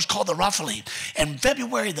highest level is called the Raphaelim. And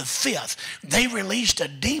February the 5th, they released a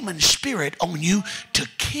demon spirit on you to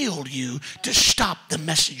kill you, to stop the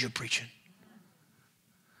message you're preaching.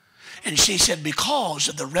 And she said, because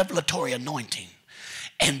of the revelatory anointing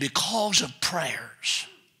and because of prayers,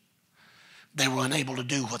 they were unable to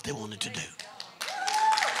do what they wanted to do.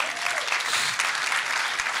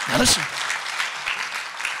 Now listen.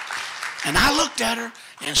 And I looked at her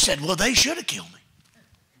and said, well, they should have killed me,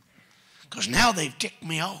 because now they've ticked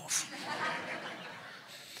me off.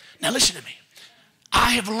 Now listen to me.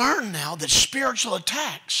 I have learned now that spiritual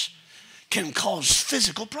attacks can cause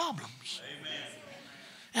physical problems. Amen.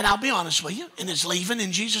 And I'll be honest with you, and it's leaving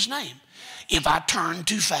in Jesus' name. If I turn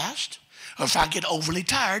too fast, or if I get overly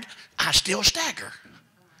tired, I still stagger.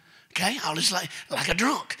 Okay? I'll just like a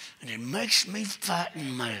drunk. And it makes me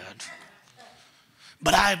fighting mad.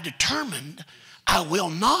 But I have determined I will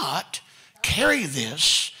not carry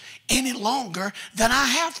this any longer than I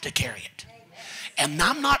have to carry it. And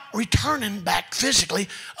I'm not returning back physically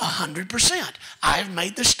 100%. I have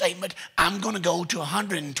made the statement, I'm going to go to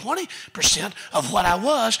 120% of what I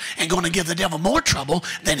was and going to give the devil more trouble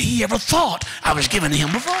than he ever thought I was giving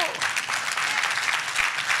him before.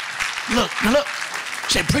 Look.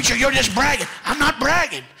 Say, preacher, you're just bragging. I'm not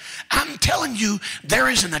bragging. I'm telling you, there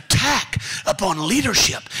is an attack upon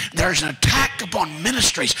leadership. There's an attack upon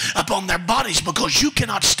ministries, upon their bodies, because you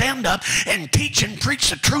cannot stand up and teach and preach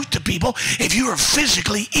the truth to people if you are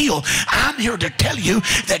physically ill. I'm here to tell you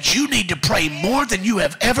that you need to pray more than you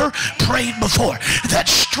have ever prayed before. That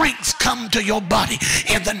strength come to your body.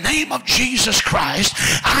 In the name of Jesus Christ,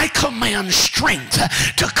 I command strength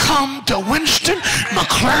to come to Winston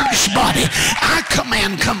McClurg's body. I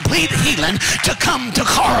command complete healing to come to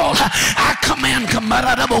Carl. I command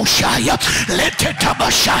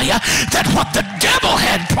that what the devil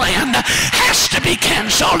had planned has to be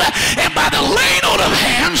canceled, and by the laying on of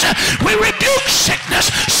hands we rebuke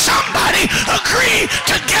sickness. Somebody agree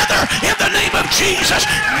together in the name of Jesus.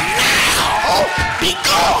 Now be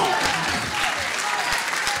gone.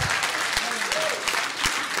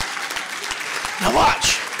 Now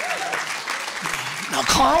watch. Now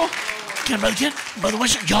Carl, Brother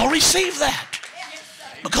Winston, y'all receive that.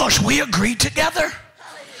 Because we agree together.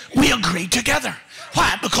 We agree together.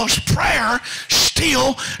 Why? Because prayer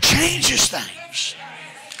still changes things.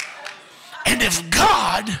 And if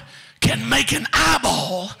God can make an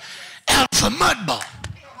eyeball out of a mud ball,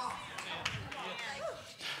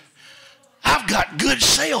 I've got good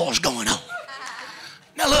sales going on.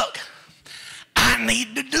 Now look, I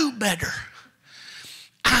need to do better.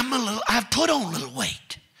 I've put on a little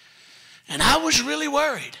weight. And I was really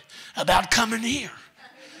worried about coming here.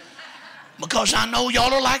 Because I know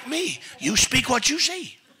y'all are like me. You speak what you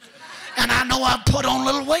see. And I know I've put on a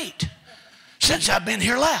little weight since I've been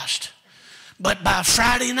here last. But by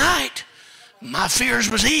Friday night, my fears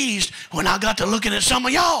was eased when I got to looking at some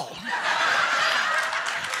of y'all.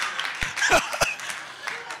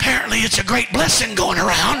 Apparently it's a great blessing going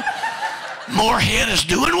around. Morehead is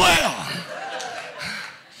doing well.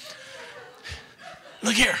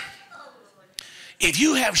 Look here. If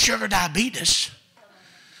you have sugar diabetes,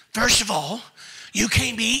 first of all, you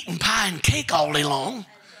can't be eating pie and cake all day long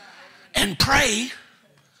and pray.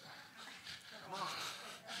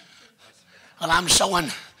 Well, I'm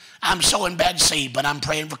sowing bad seed, but I'm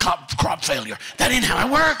praying for crop failure. That ain't how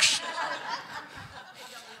it works.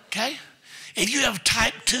 Okay? If you have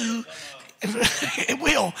type 2, it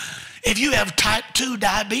will. If you have type 2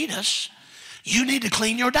 diabetes, you need to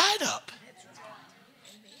clean your diet up.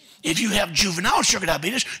 If you have juvenile sugar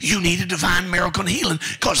diabetes, you need a divine miracle and healing,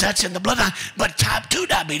 because that's in the bloodline. But type 2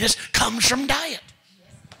 diabetes comes from diet.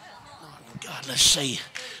 Oh, God, let's see.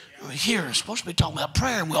 We're here. We're supposed to be talking about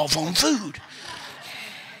prayer, and we're off on food.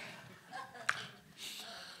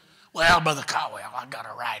 Well, Brother Caldwell, I got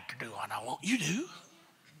a right to do what I want. You do.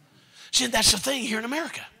 See, that's the thing here in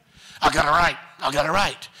America. I got a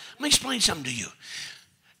right. Let me explain something to you.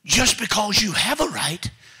 Just because you have a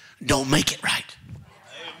right, don't make it right.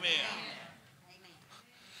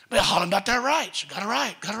 They're hollering about their rights. Got a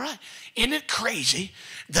right. Isn't it crazy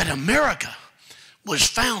that America was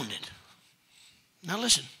founded. Now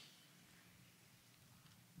listen.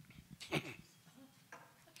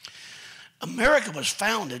 America was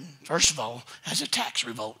founded, first of all, as a tax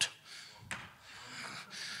revolt.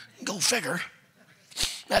 Go figure.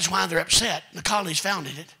 That's why they're upset. The colonies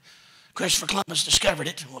founded it. Christopher Columbus discovered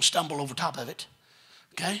it. We'll stumble over top of it.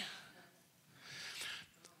 Okay?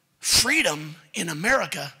 Freedom in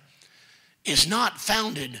America is not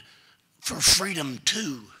founded for freedom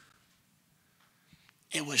to.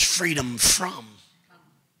 It was freedom from.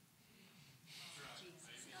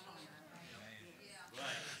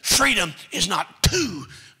 Freedom is not to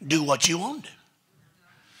do what you want to do.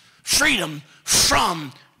 Freedom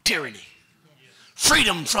from tyranny.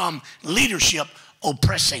 Freedom from leadership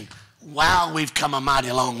oppressing. Wow, we've come a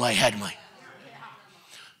mighty long way, hadn't we?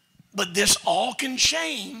 But this all can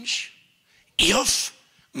change if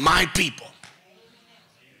my people.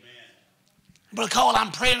 Brother Cole,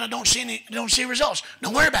 I'm praying I don't see results.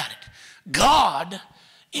 Don't worry about it. God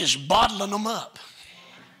is bottling them up.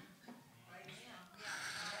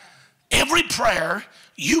 Every prayer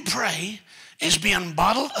you pray is being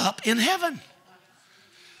bottled up in heaven.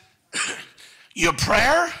 Your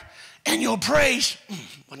prayer and your praise,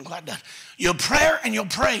 wasn't quite done. Your prayer and your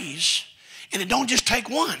praise, and it don't just take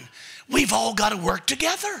one. We've all got to work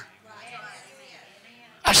together.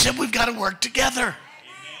 I said we've got to work together.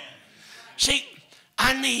 See,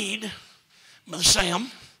 I need Brother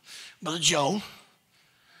Sam, Brother Joe.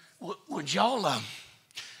 Would y'all, well,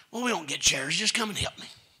 we don't get chairs. Just come and help me.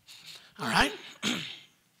 All right?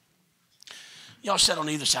 Y'all sit on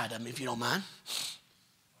either side of me if you don't mind.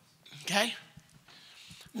 Okay?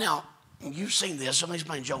 Now, you've seen this. So let me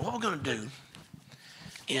explain, Joe. What we're going to do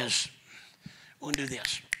is we're going to do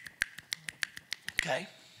this. Okay?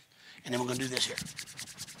 And then we're going to do this here.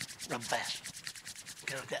 Rub fast.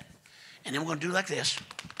 Okay, like that. And then we're going to do like this.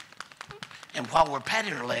 And while we're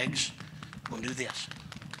patting our legs, we're going to do this.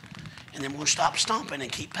 And then we're going to stop stomping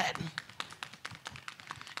and keep patting.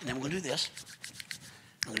 And then we're going to do this.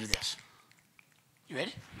 We're going to do this. You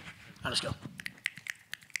ready? All right, let's go.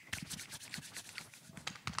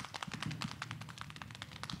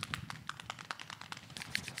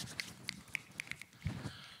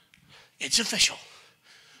 It's official.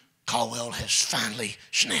 Caldwell has finally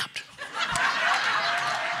snapped.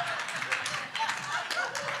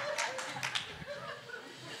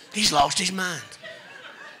 He's lost his mind.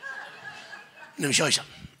 Let me show you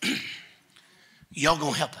something. Y'all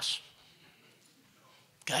gonna help us.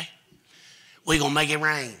 Okay? We're gonna make it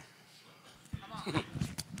rain.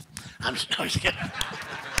 I'm just kidding.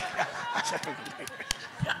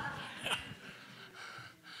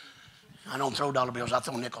 I don't throw dollar bills, I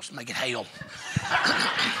throw nickels to make it hail.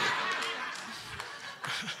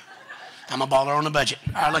 I'm a baller on the budget.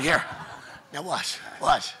 All right, look here. Now watch.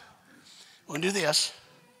 We're gonna do this,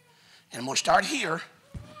 and I'm gonna start here,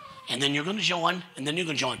 and then you're gonna join, and then you're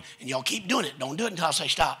gonna join. And y'all keep doing it. Don't do it until I say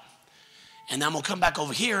stop. And then I'm gonna come back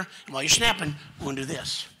over here, and while you're snapping, we're gonna do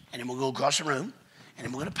this. And then we'll go across the room, and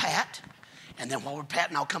then we're gonna pat. And then while we're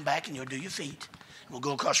patting, I'll come back and you'll do your feet. We'll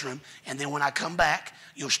go across the room, and then when I come back,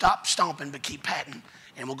 you'll stop stomping but keep patting,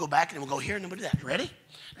 and we'll go back and then we'll go here and then we'll do that. You ready?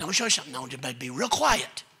 Now we'll show you something. Now I want you to be real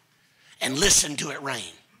quiet and listen to it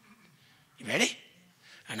rain. You ready?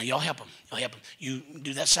 I know y'all help them. You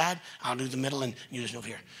do that side, I'll do the middle, and you just over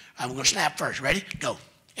here. We're going to snap first. Ready? Go.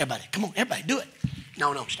 Everybody, come on, everybody, do it.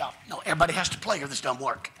 No, stop. No, everybody has to play or this doesn't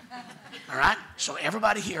work. All right? So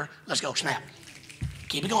everybody here, let's go, snap.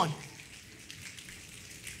 Keep it going.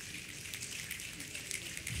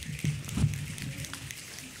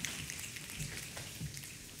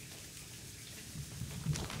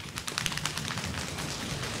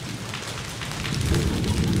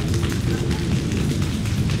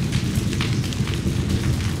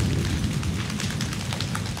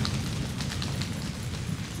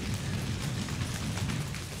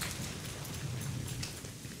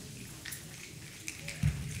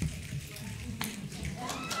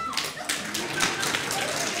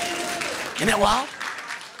 Isn't that wild?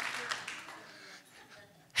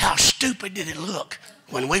 How stupid did it look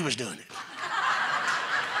when we was doing it?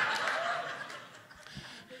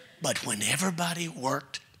 But when everybody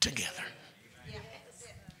worked together,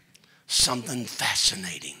 something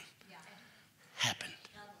fascinating happened.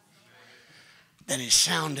 That it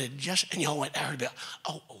sounded just, and y'all went,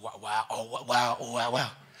 oh,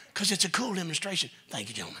 wow. Because it's a cool demonstration. Thank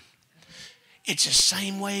you, gentlemen. It's the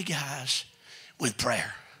same way, guys, with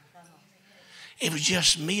prayer. It was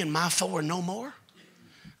just me and my four and no more.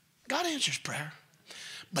 God answers prayer.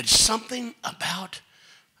 But something about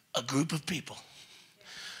a group of people,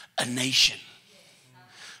 a nation,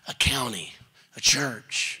 a county, a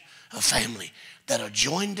church, a family, that are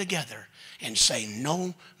joined together and say,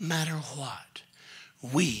 no matter what,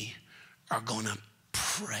 we are going to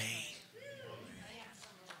pray.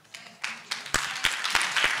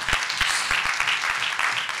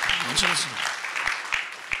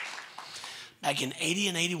 Back in 80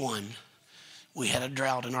 and 81, we had a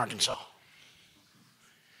drought in Arkansas.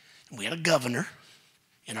 We had a governor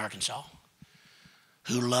in Arkansas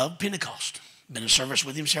who loved Pentecost. Been in service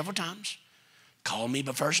with him several times. Called me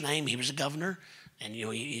by first name. He was a governor, and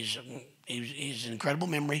he's an incredible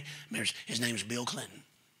memory. His name is Bill Clinton.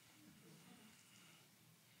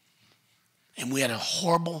 And we had a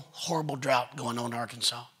horrible, horrible drought going on in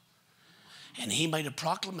Arkansas. And he made a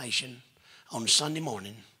proclamation on Sunday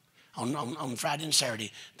morning, on Friday and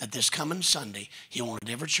Saturday, that this coming Sunday, he wanted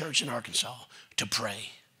every church in Arkansas to pray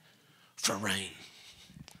for rain.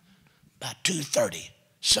 By 2:30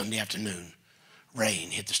 Sunday afternoon, rain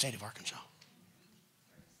hit the state of Arkansas.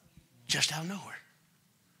 Just out of nowhere.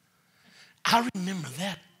 I remember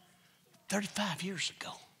that 35 years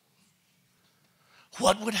ago.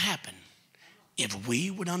 What would happen if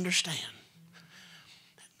we would understand,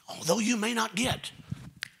 although you may not get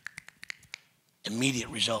immediate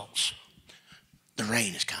results, the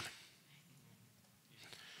rain is coming.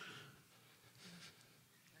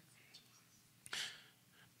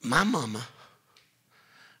 My mama,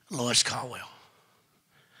 Lois Caldwell,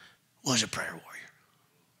 was a prayer warrior,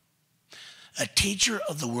 a teacher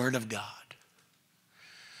of the Word of God.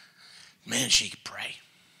 Man, she could pray.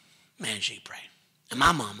 Man, she could pray. And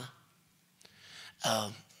my mama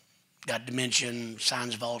got dementia,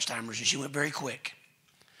 signs of Alzheimer's, and she went very quick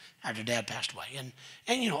after Dad passed away.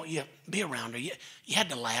 And you know, you be around her, you had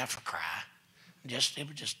to laugh or cry. It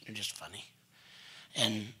was just funny.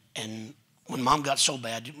 And when Mom got so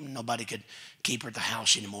bad, nobody could keep her at the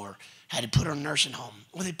house anymore. Had to put her in a nursing home.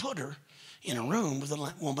 Well, they put her in a room with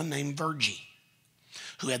a woman named Virgie,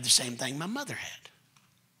 who had the same thing my mother had.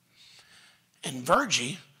 And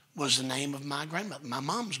Virgie was the name of my grandmother, my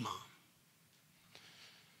mom's mom.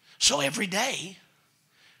 So every day,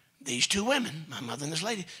 these two women, my mother and this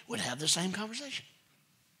lady, would have the same conversation.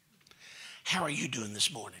 How are you doing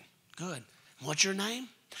this morning? Good. What's your name?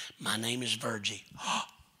 My name is Virgie. Oh,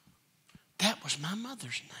 that was my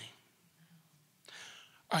mother's name.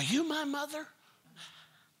 Are you my mother?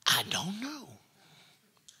 I don't know.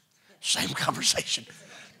 Same conversation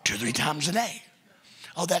 2 or 3 times a day.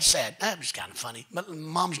 Oh, that's sad. That was kind of funny. But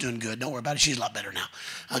Mom's doing good. Don't worry about it. She's a lot better now.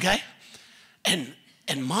 Okay? And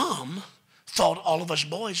Mom thought all of us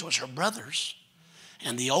boys was her brothers.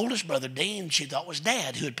 And the oldest brother, Dean, she thought was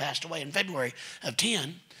Dad, who had passed away in February of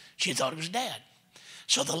 10. She thought it was Dad.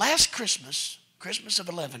 So the last Christmas of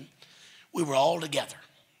 11, we were all together.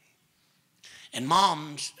 And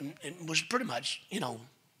Mom was pretty much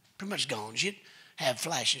gone. She'd have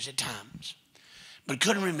flashes at times, but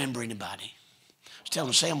couldn't remember anybody. I was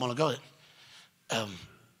telling Sam a while ago that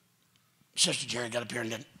Sister Jerry got up here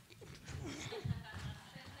and did.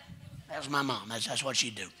 That was my mom. That's what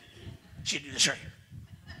she'd do. She'd do this right here.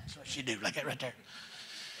 That's what she'd do, like that right there.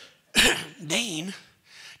 Dean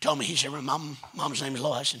told me, he said, Mom's name is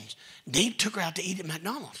Lois, and Dean took her out to eat at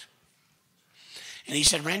McDonald's. And he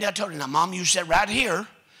said, Randy, I told her, now, Mom, you sit right here.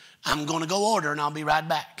 I'm going to go order, and I'll be right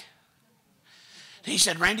back. He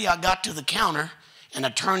said, Randy, I got to the counter, and I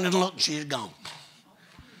turned and looked, and she was gone.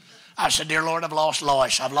 I said, dear Lord, I've lost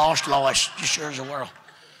Lois. I've lost Lois, just sure as the world.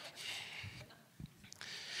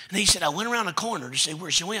 And he said, I went around the corner to see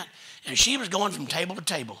where she went, and she was going from table to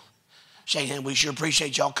table, saying, we sure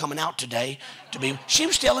appreciate y'all coming out today. She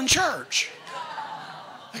was still in church.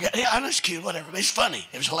 Yeah, that's cute, whatever. It's funny.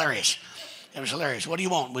 It was hilarious. It was hilarious. What do you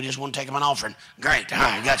want? We just want to take them an offering. Great. All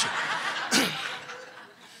right, got you.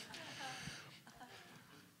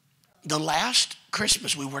 The last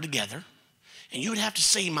Christmas we were together, and you would have to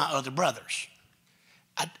see my other brothers.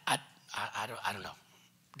 I don't know.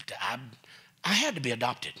 I had to be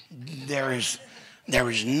adopted. There is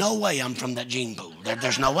no way I'm from that gene pool.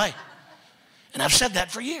 There's no way. And I've said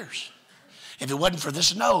that for years. If it wasn't for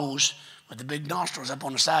this nose with the big nostrils up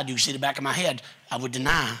on the side, you can see the back of my head, I would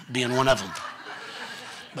deny being one of them.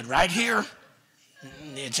 But right here,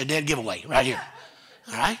 it's a dead giveaway, right here.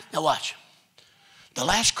 All right? Now watch. The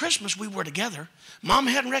last Christmas we were together, Mom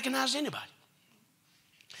hadn't recognized anybody.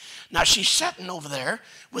 Now she's sitting over there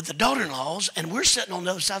with the daughter-in-laws, and we're sitting on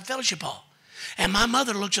the other side of the fellowship hall. And my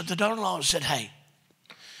mother looks at the daughter-in-law and said, hey,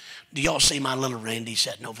 do y'all see my little Randy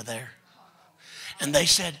sitting over there? And they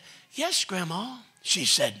said, yes, Grandma. She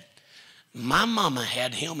said, my mama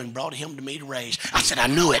had him and brought him to me to raise. I said, I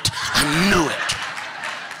knew it. I knew it.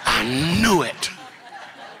 I knew it.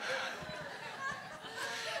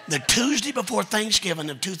 The Tuesday before Thanksgiving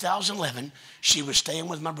of 2011, she was staying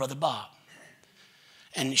with my brother Bob.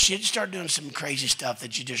 And she had started doing some crazy stuff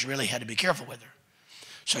that you just really had to be careful with her.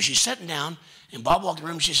 So she's sitting down, and Bob walked in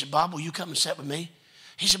the room. She said, Bob, will you come and sit with me?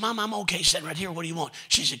 He said, Mom, I'm okay sitting right here. What do you want?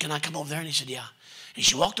 She said, can I come over there? And he said, yeah. And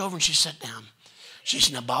she walked over and she sat down. She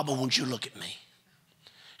said, now, Bob, I want you to look at me.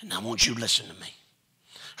 And I want you to listen to me.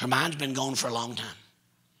 Her mind's been gone for a long time,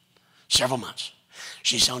 several months.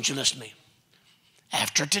 She said, I want you to listen to me.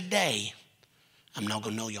 After today, I'm not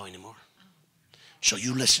going to know you anymore. So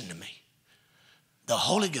you listen to me. The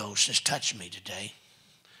Holy Ghost has touched me today.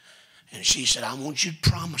 And she said, I want you to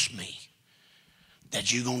promise me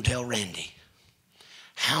that you're going to tell Randy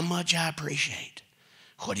how much I appreciate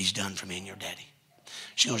what he's done for me and your daddy.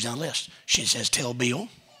 She goes down the list. She says, tell Bill,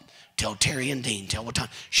 tell Terry and Dean, tell what time.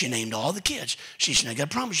 She named all the kids. She said, I got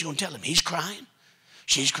to promise you're going to tell him. He's crying.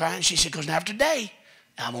 She's crying. She said, because after today,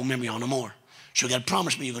 I won't remember you no more. So you got to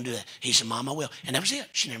promise me you're going to do that. He said, Mom, I will. And that was it.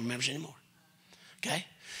 She never remembers anymore. Okay?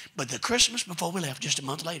 But the Christmas before we left, just a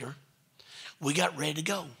month later, we got ready to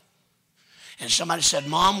go. And somebody said,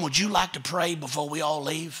 Mom, would you like to pray before we all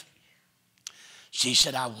leave? She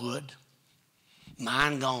said, I would.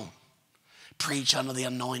 Mine gone. Preach under the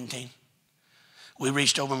anointing. We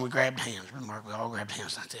reached over and we grabbed hands. Remember, we all grabbed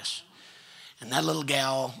hands like this. And that little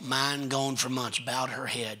gal, mine gone for months, bowed her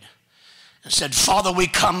head and said, Father, we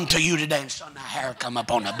come to you today. And son, the hair come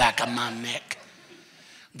up on the back of my neck.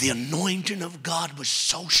 The anointing of God was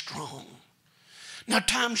so strong. Now,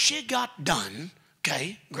 time she got done,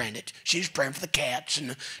 okay, granted, she was praying for the cats and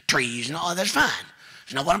the trees and all, that's fine.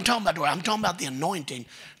 That's not what I'm talking about. I'm talking about the anointing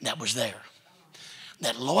that was there.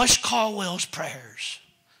 That Lois Caldwell's prayers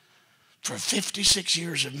for 56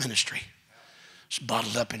 years of ministry is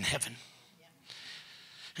bottled up in heaven.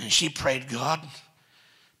 And she prayed, God,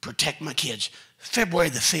 protect my kids. February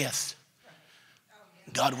the 5th,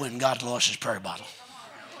 God went and got Lois's prayer bottle.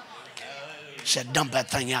 Said, dump that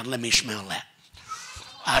thing out and let me smell that.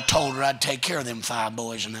 I told her I'd take care of them 5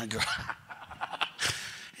 boys and that girl.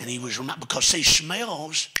 And he was reminded, because see,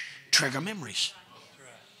 smells trigger memories.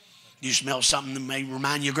 You smell something that may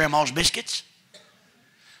remind you of grandma's biscuits.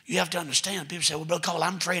 You have to understand. People say, well, Brother Cole,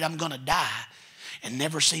 I'm afraid I'm going to die and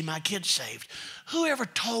never see my kids saved. Whoever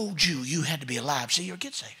told you you had to be alive, see your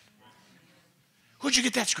kids saved? Where'd you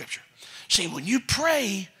get that scripture? See, when you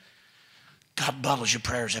pray, God bottles your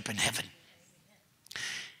prayers up in heaven.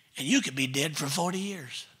 And you could be dead for 40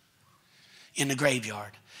 years in the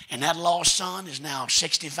graveyard. And that lost son is now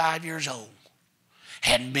 65 years old.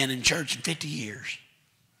 Hadn't been in church in 50 years.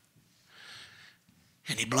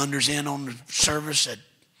 And he blunders in on the service at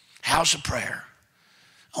House of Prayer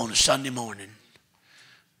on a Sunday morning.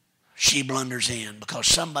 She blunders in because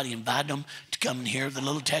somebody invited them to come and hear the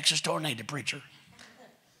little Texas tornado preacher.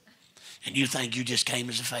 And you think you just came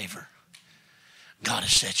as a favor. God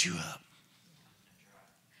has set you up.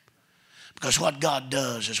 Because what God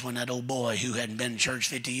does is when that old boy who hadn't been in church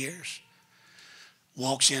 50 years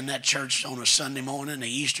walks in that church on a Sunday morning, a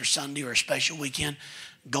Easter Sunday or a special weekend,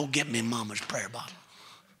 go get me Mama's prayer bottle.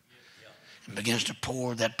 And begins to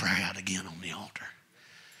pour that prayer out again on the altar.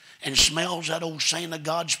 And smells that old saint of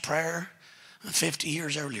God's prayer 50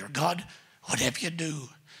 years earlier. God, whatever you do,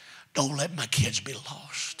 don't let my kids be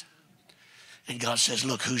lost. And God says,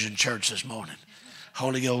 look who's in church this morning.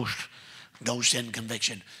 Holy Ghost goes in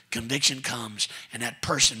conviction. Conviction comes, and that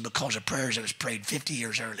person, because of prayers that was prayed 50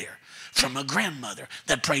 years earlier, from a grandmother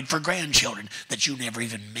that prayed for grandchildren that you never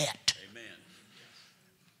even met, amen,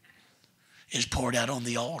 is poured out on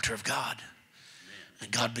the altar of God. Amen.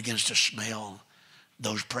 And God begins to smell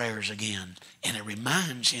those prayers again, and it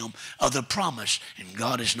reminds him of the promise, and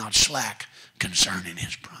God is not slack concerning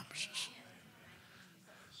his promises.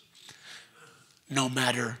 No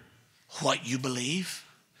matter what you believe,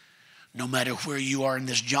 no matter where you are in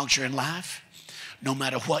this juncture in life, no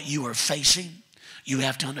matter what you are facing, you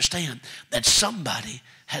have to understand that somebody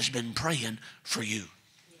has been praying for you.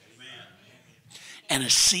 Amen. And a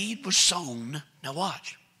seed was sown. Now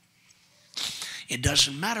watch. It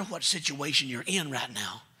doesn't matter what situation you're in right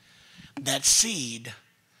now. That seed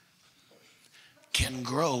can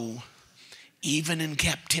grow even in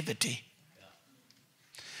captivity.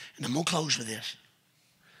 And I'm going to close with this.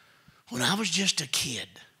 When I was just a kid,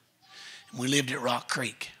 we lived at Rock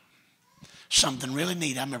Creek. Something really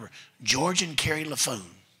neat. I remember George and Carrie LaFoon.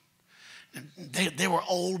 They were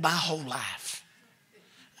old my whole life.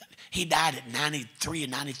 He died at 93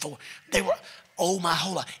 and 94. They were old my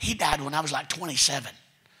whole life. He died when I was like 27.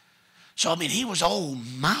 So, I mean, he was old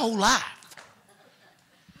my whole life.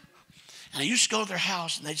 And I used to go to their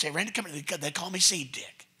house, and they'd say, Randy, come here. They'd call me Seed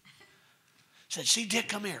Dick. I said, Seed Dick,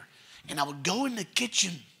 come here. And I would go in the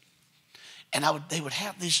kitchen And they would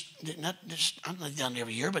have these, not just, I'm not done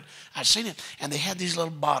every year, but I've seen it. And they had these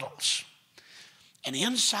little bottles. And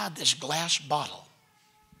inside this glass bottle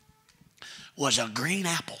was a green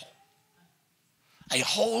apple. A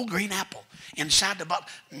whole green apple. Inside the bottle,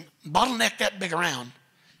 bottleneck that big around,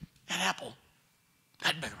 that apple,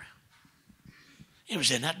 that big around. It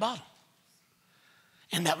was in that bottle.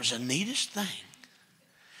 And that was the neatest thing.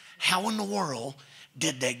 How in the world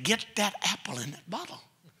did they get that apple in that bottle?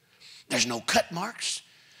 There's no cut marks,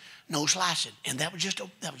 no slicing. And that was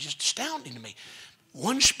just astounding to me.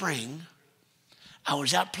 One spring, I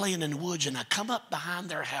was out playing in the woods, and I come up behind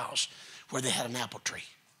their house where they had an apple tree.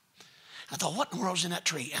 I thought, what in the world's in that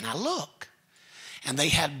tree? And I look, and they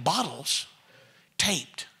had bottles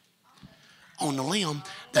taped on the limb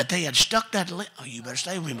that they had stuck that limb. Oh, you better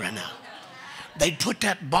stay with me right now. They'd put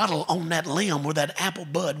that bottle on that limb where that apple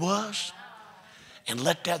bud was and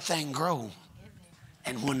let that thing grow.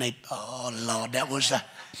 And when they, oh, Lord, that was the,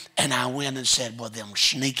 and I went and said, well, them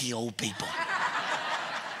sneaky old people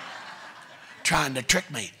trying to trick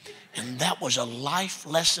me. And that was a life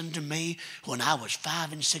lesson to me when I was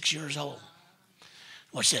 5 and 6 years old.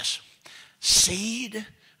 What's this? Seed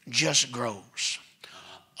just grows,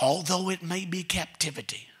 although it may be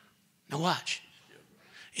captivity. Now watch.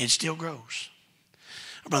 It still grows.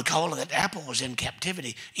 Brother Caldwell, that apple was in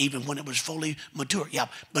captivity even when it was fully mature. Yeah,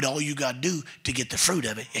 but all you got to do to get the fruit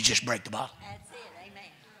of it is just break the bottle. That's it. Amen.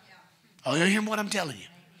 Oh, you hear what I'm telling you?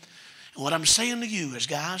 And what I'm saying to you is,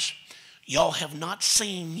 guys, y'all have not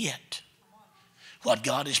seen yet what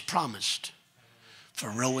God has promised for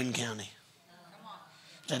Rowan County.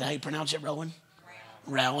 Is that how you pronounce it, Rowan?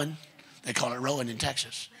 Rowan. They call it Rowan in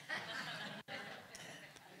Texas.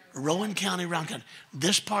 Rowan County, Rowan County.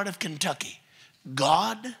 This part of Kentucky,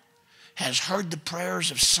 God has heard the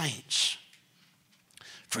prayers of saints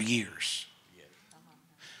for years.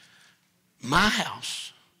 My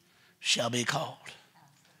house shall be called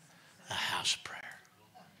a house of prayer.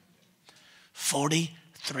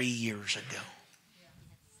 43 years ago,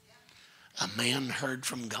 a man heard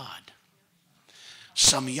from God.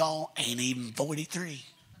 Some of y'all ain't even 43.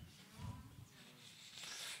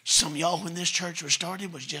 Some of y'all, when this church was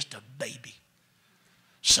started, was just a baby.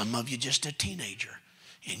 Some of you just a teenager.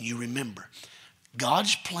 And you remember,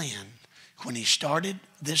 God's plan when he started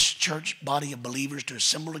this church body of believers to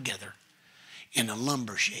assemble together in a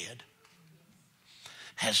lumber shed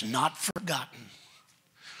has not forgotten,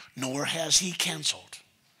 nor has he canceled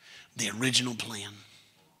the original plan.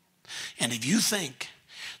 And if you think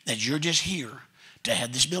that you're just here to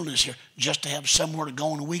have this building is here just to have somewhere to go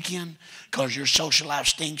on the weekend because your social life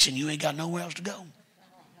stinks and you ain't got nowhere else to go,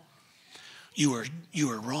 you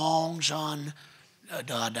are wrong, son. I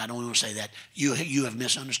don't want to say that. You have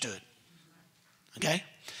misunderstood. Okay?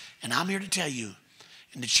 And I'm here to tell you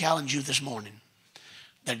and to challenge you this morning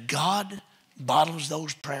that God bottles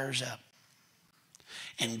those prayers up.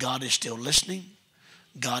 And God is still listening.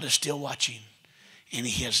 God is still watching. And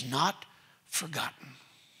he has not forgotten.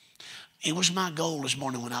 It was my goal this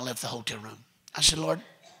morning when I left the hotel room. I said, Lord,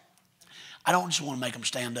 I don't just want to make them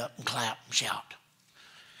stand up and clap and shout.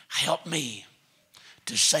 Help me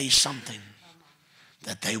to say something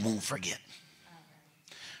that they won't forget.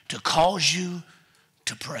 To cause you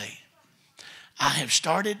to pray. I have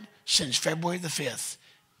started since February the 5th,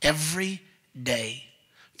 every day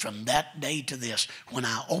from that day to this, when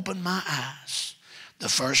I open my eyes, the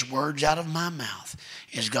first words out of my mouth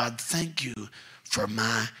is, God, thank you for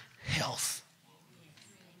my health.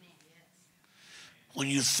 When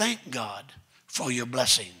you thank God for your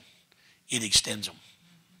blessing, it extends them.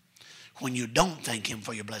 When you don't thank him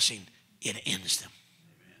for your blessing, it ends them.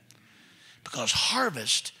 Because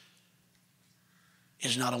harvest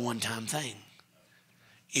is not a one-time thing.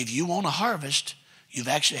 If you want to harvest, you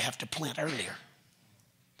actually have to plant earlier.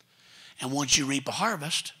 And once you reap a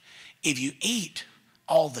harvest, if you eat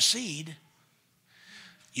all the seed,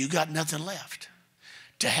 you got nothing left.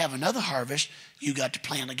 To have another harvest, you got to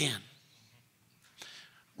plant again.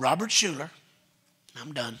 Robert Schuller,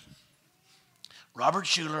 I'm done. Robert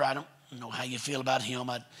Schuller, I don't know how you feel about him.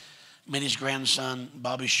 I met his grandson,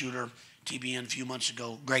 Bobby Schuller, TBN a few months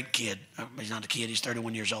ago. Great kid. He's not a kid, he's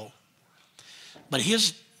 31 years old. But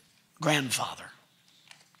his grandfather,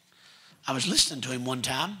 I was listening to him one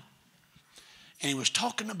time, and he was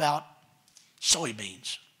talking about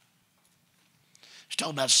soybeans. He's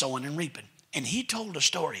talking about sowing and reaping. And he told a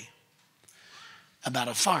story about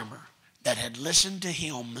a farmer that had listened to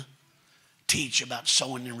him teach about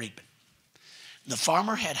sowing and reaping. The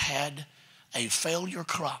farmer had had a failure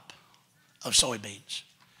crop of soybeans.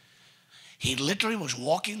 He literally was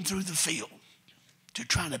walking through the field to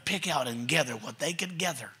try to pick out and gather what they could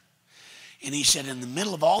gather. And he said, in the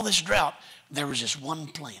middle of all this drought, there was this one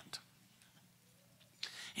plant.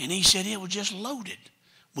 And he said it was just loaded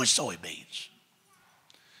with soybeans.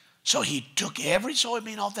 So he took every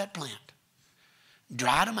soybean off that plant,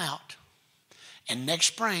 dried them out, and next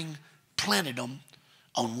spring planted them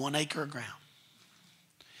on 1 acre of ground.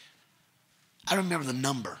 I remember the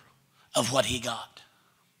number of what he got.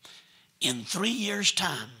 In 3 years'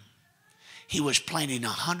 time, he was planting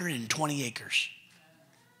 120 acres.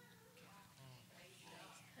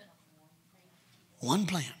 One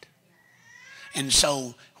plant. And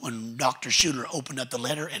so when Dr. Schuler opened up the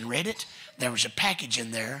letter and read it, there was a package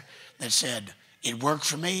in there that said, it worked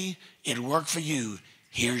for me, it'll work for you,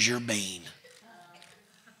 here's your bean.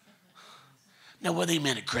 Now, whether he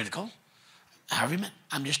meant it critical, however he meant,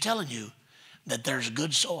 I'm just telling you that there's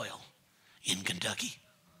good soil in Kentucky.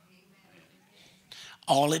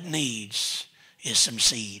 All it needs is some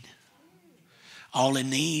seed. All it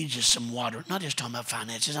needs is some water. I'm not just talking about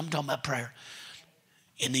finances, I'm talking about prayer.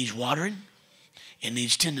 It needs watering. It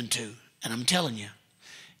needs tending to. And I'm telling you,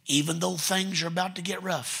 even though things are about to get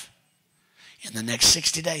rough, in the next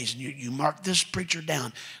 60 days, and you mark this preacher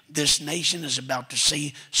down, this nation is about to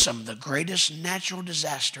see some of the greatest natural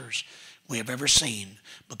disasters we have ever seen,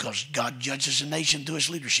 because God judges the nation through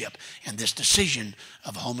his leadership. And this decision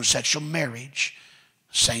of homosexual marriage,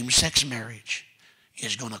 same-sex marriage,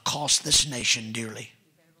 is going to cost this nation dearly.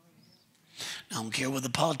 I don't care whether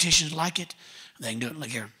the politicians like it. They can do it. Look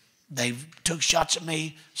here. They've took shots at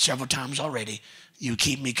me several times already. You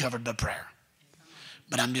keep me covered by prayer.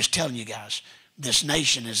 But I'm just telling you guys, this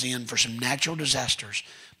nation is in for some natural disasters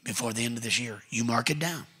before the end of this year. You mark it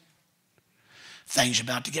down. Things are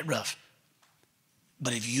about to get rough.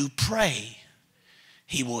 But if you pray,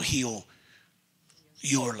 he will heal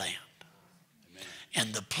your land. Amen.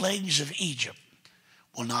 And the plagues of Egypt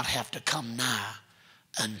will not have to come nigh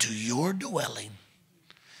unto your dwelling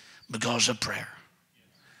because of prayer.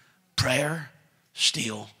 Prayer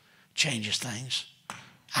still changes things.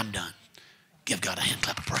 I'm done. Give God a hand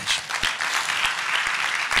clap of praise.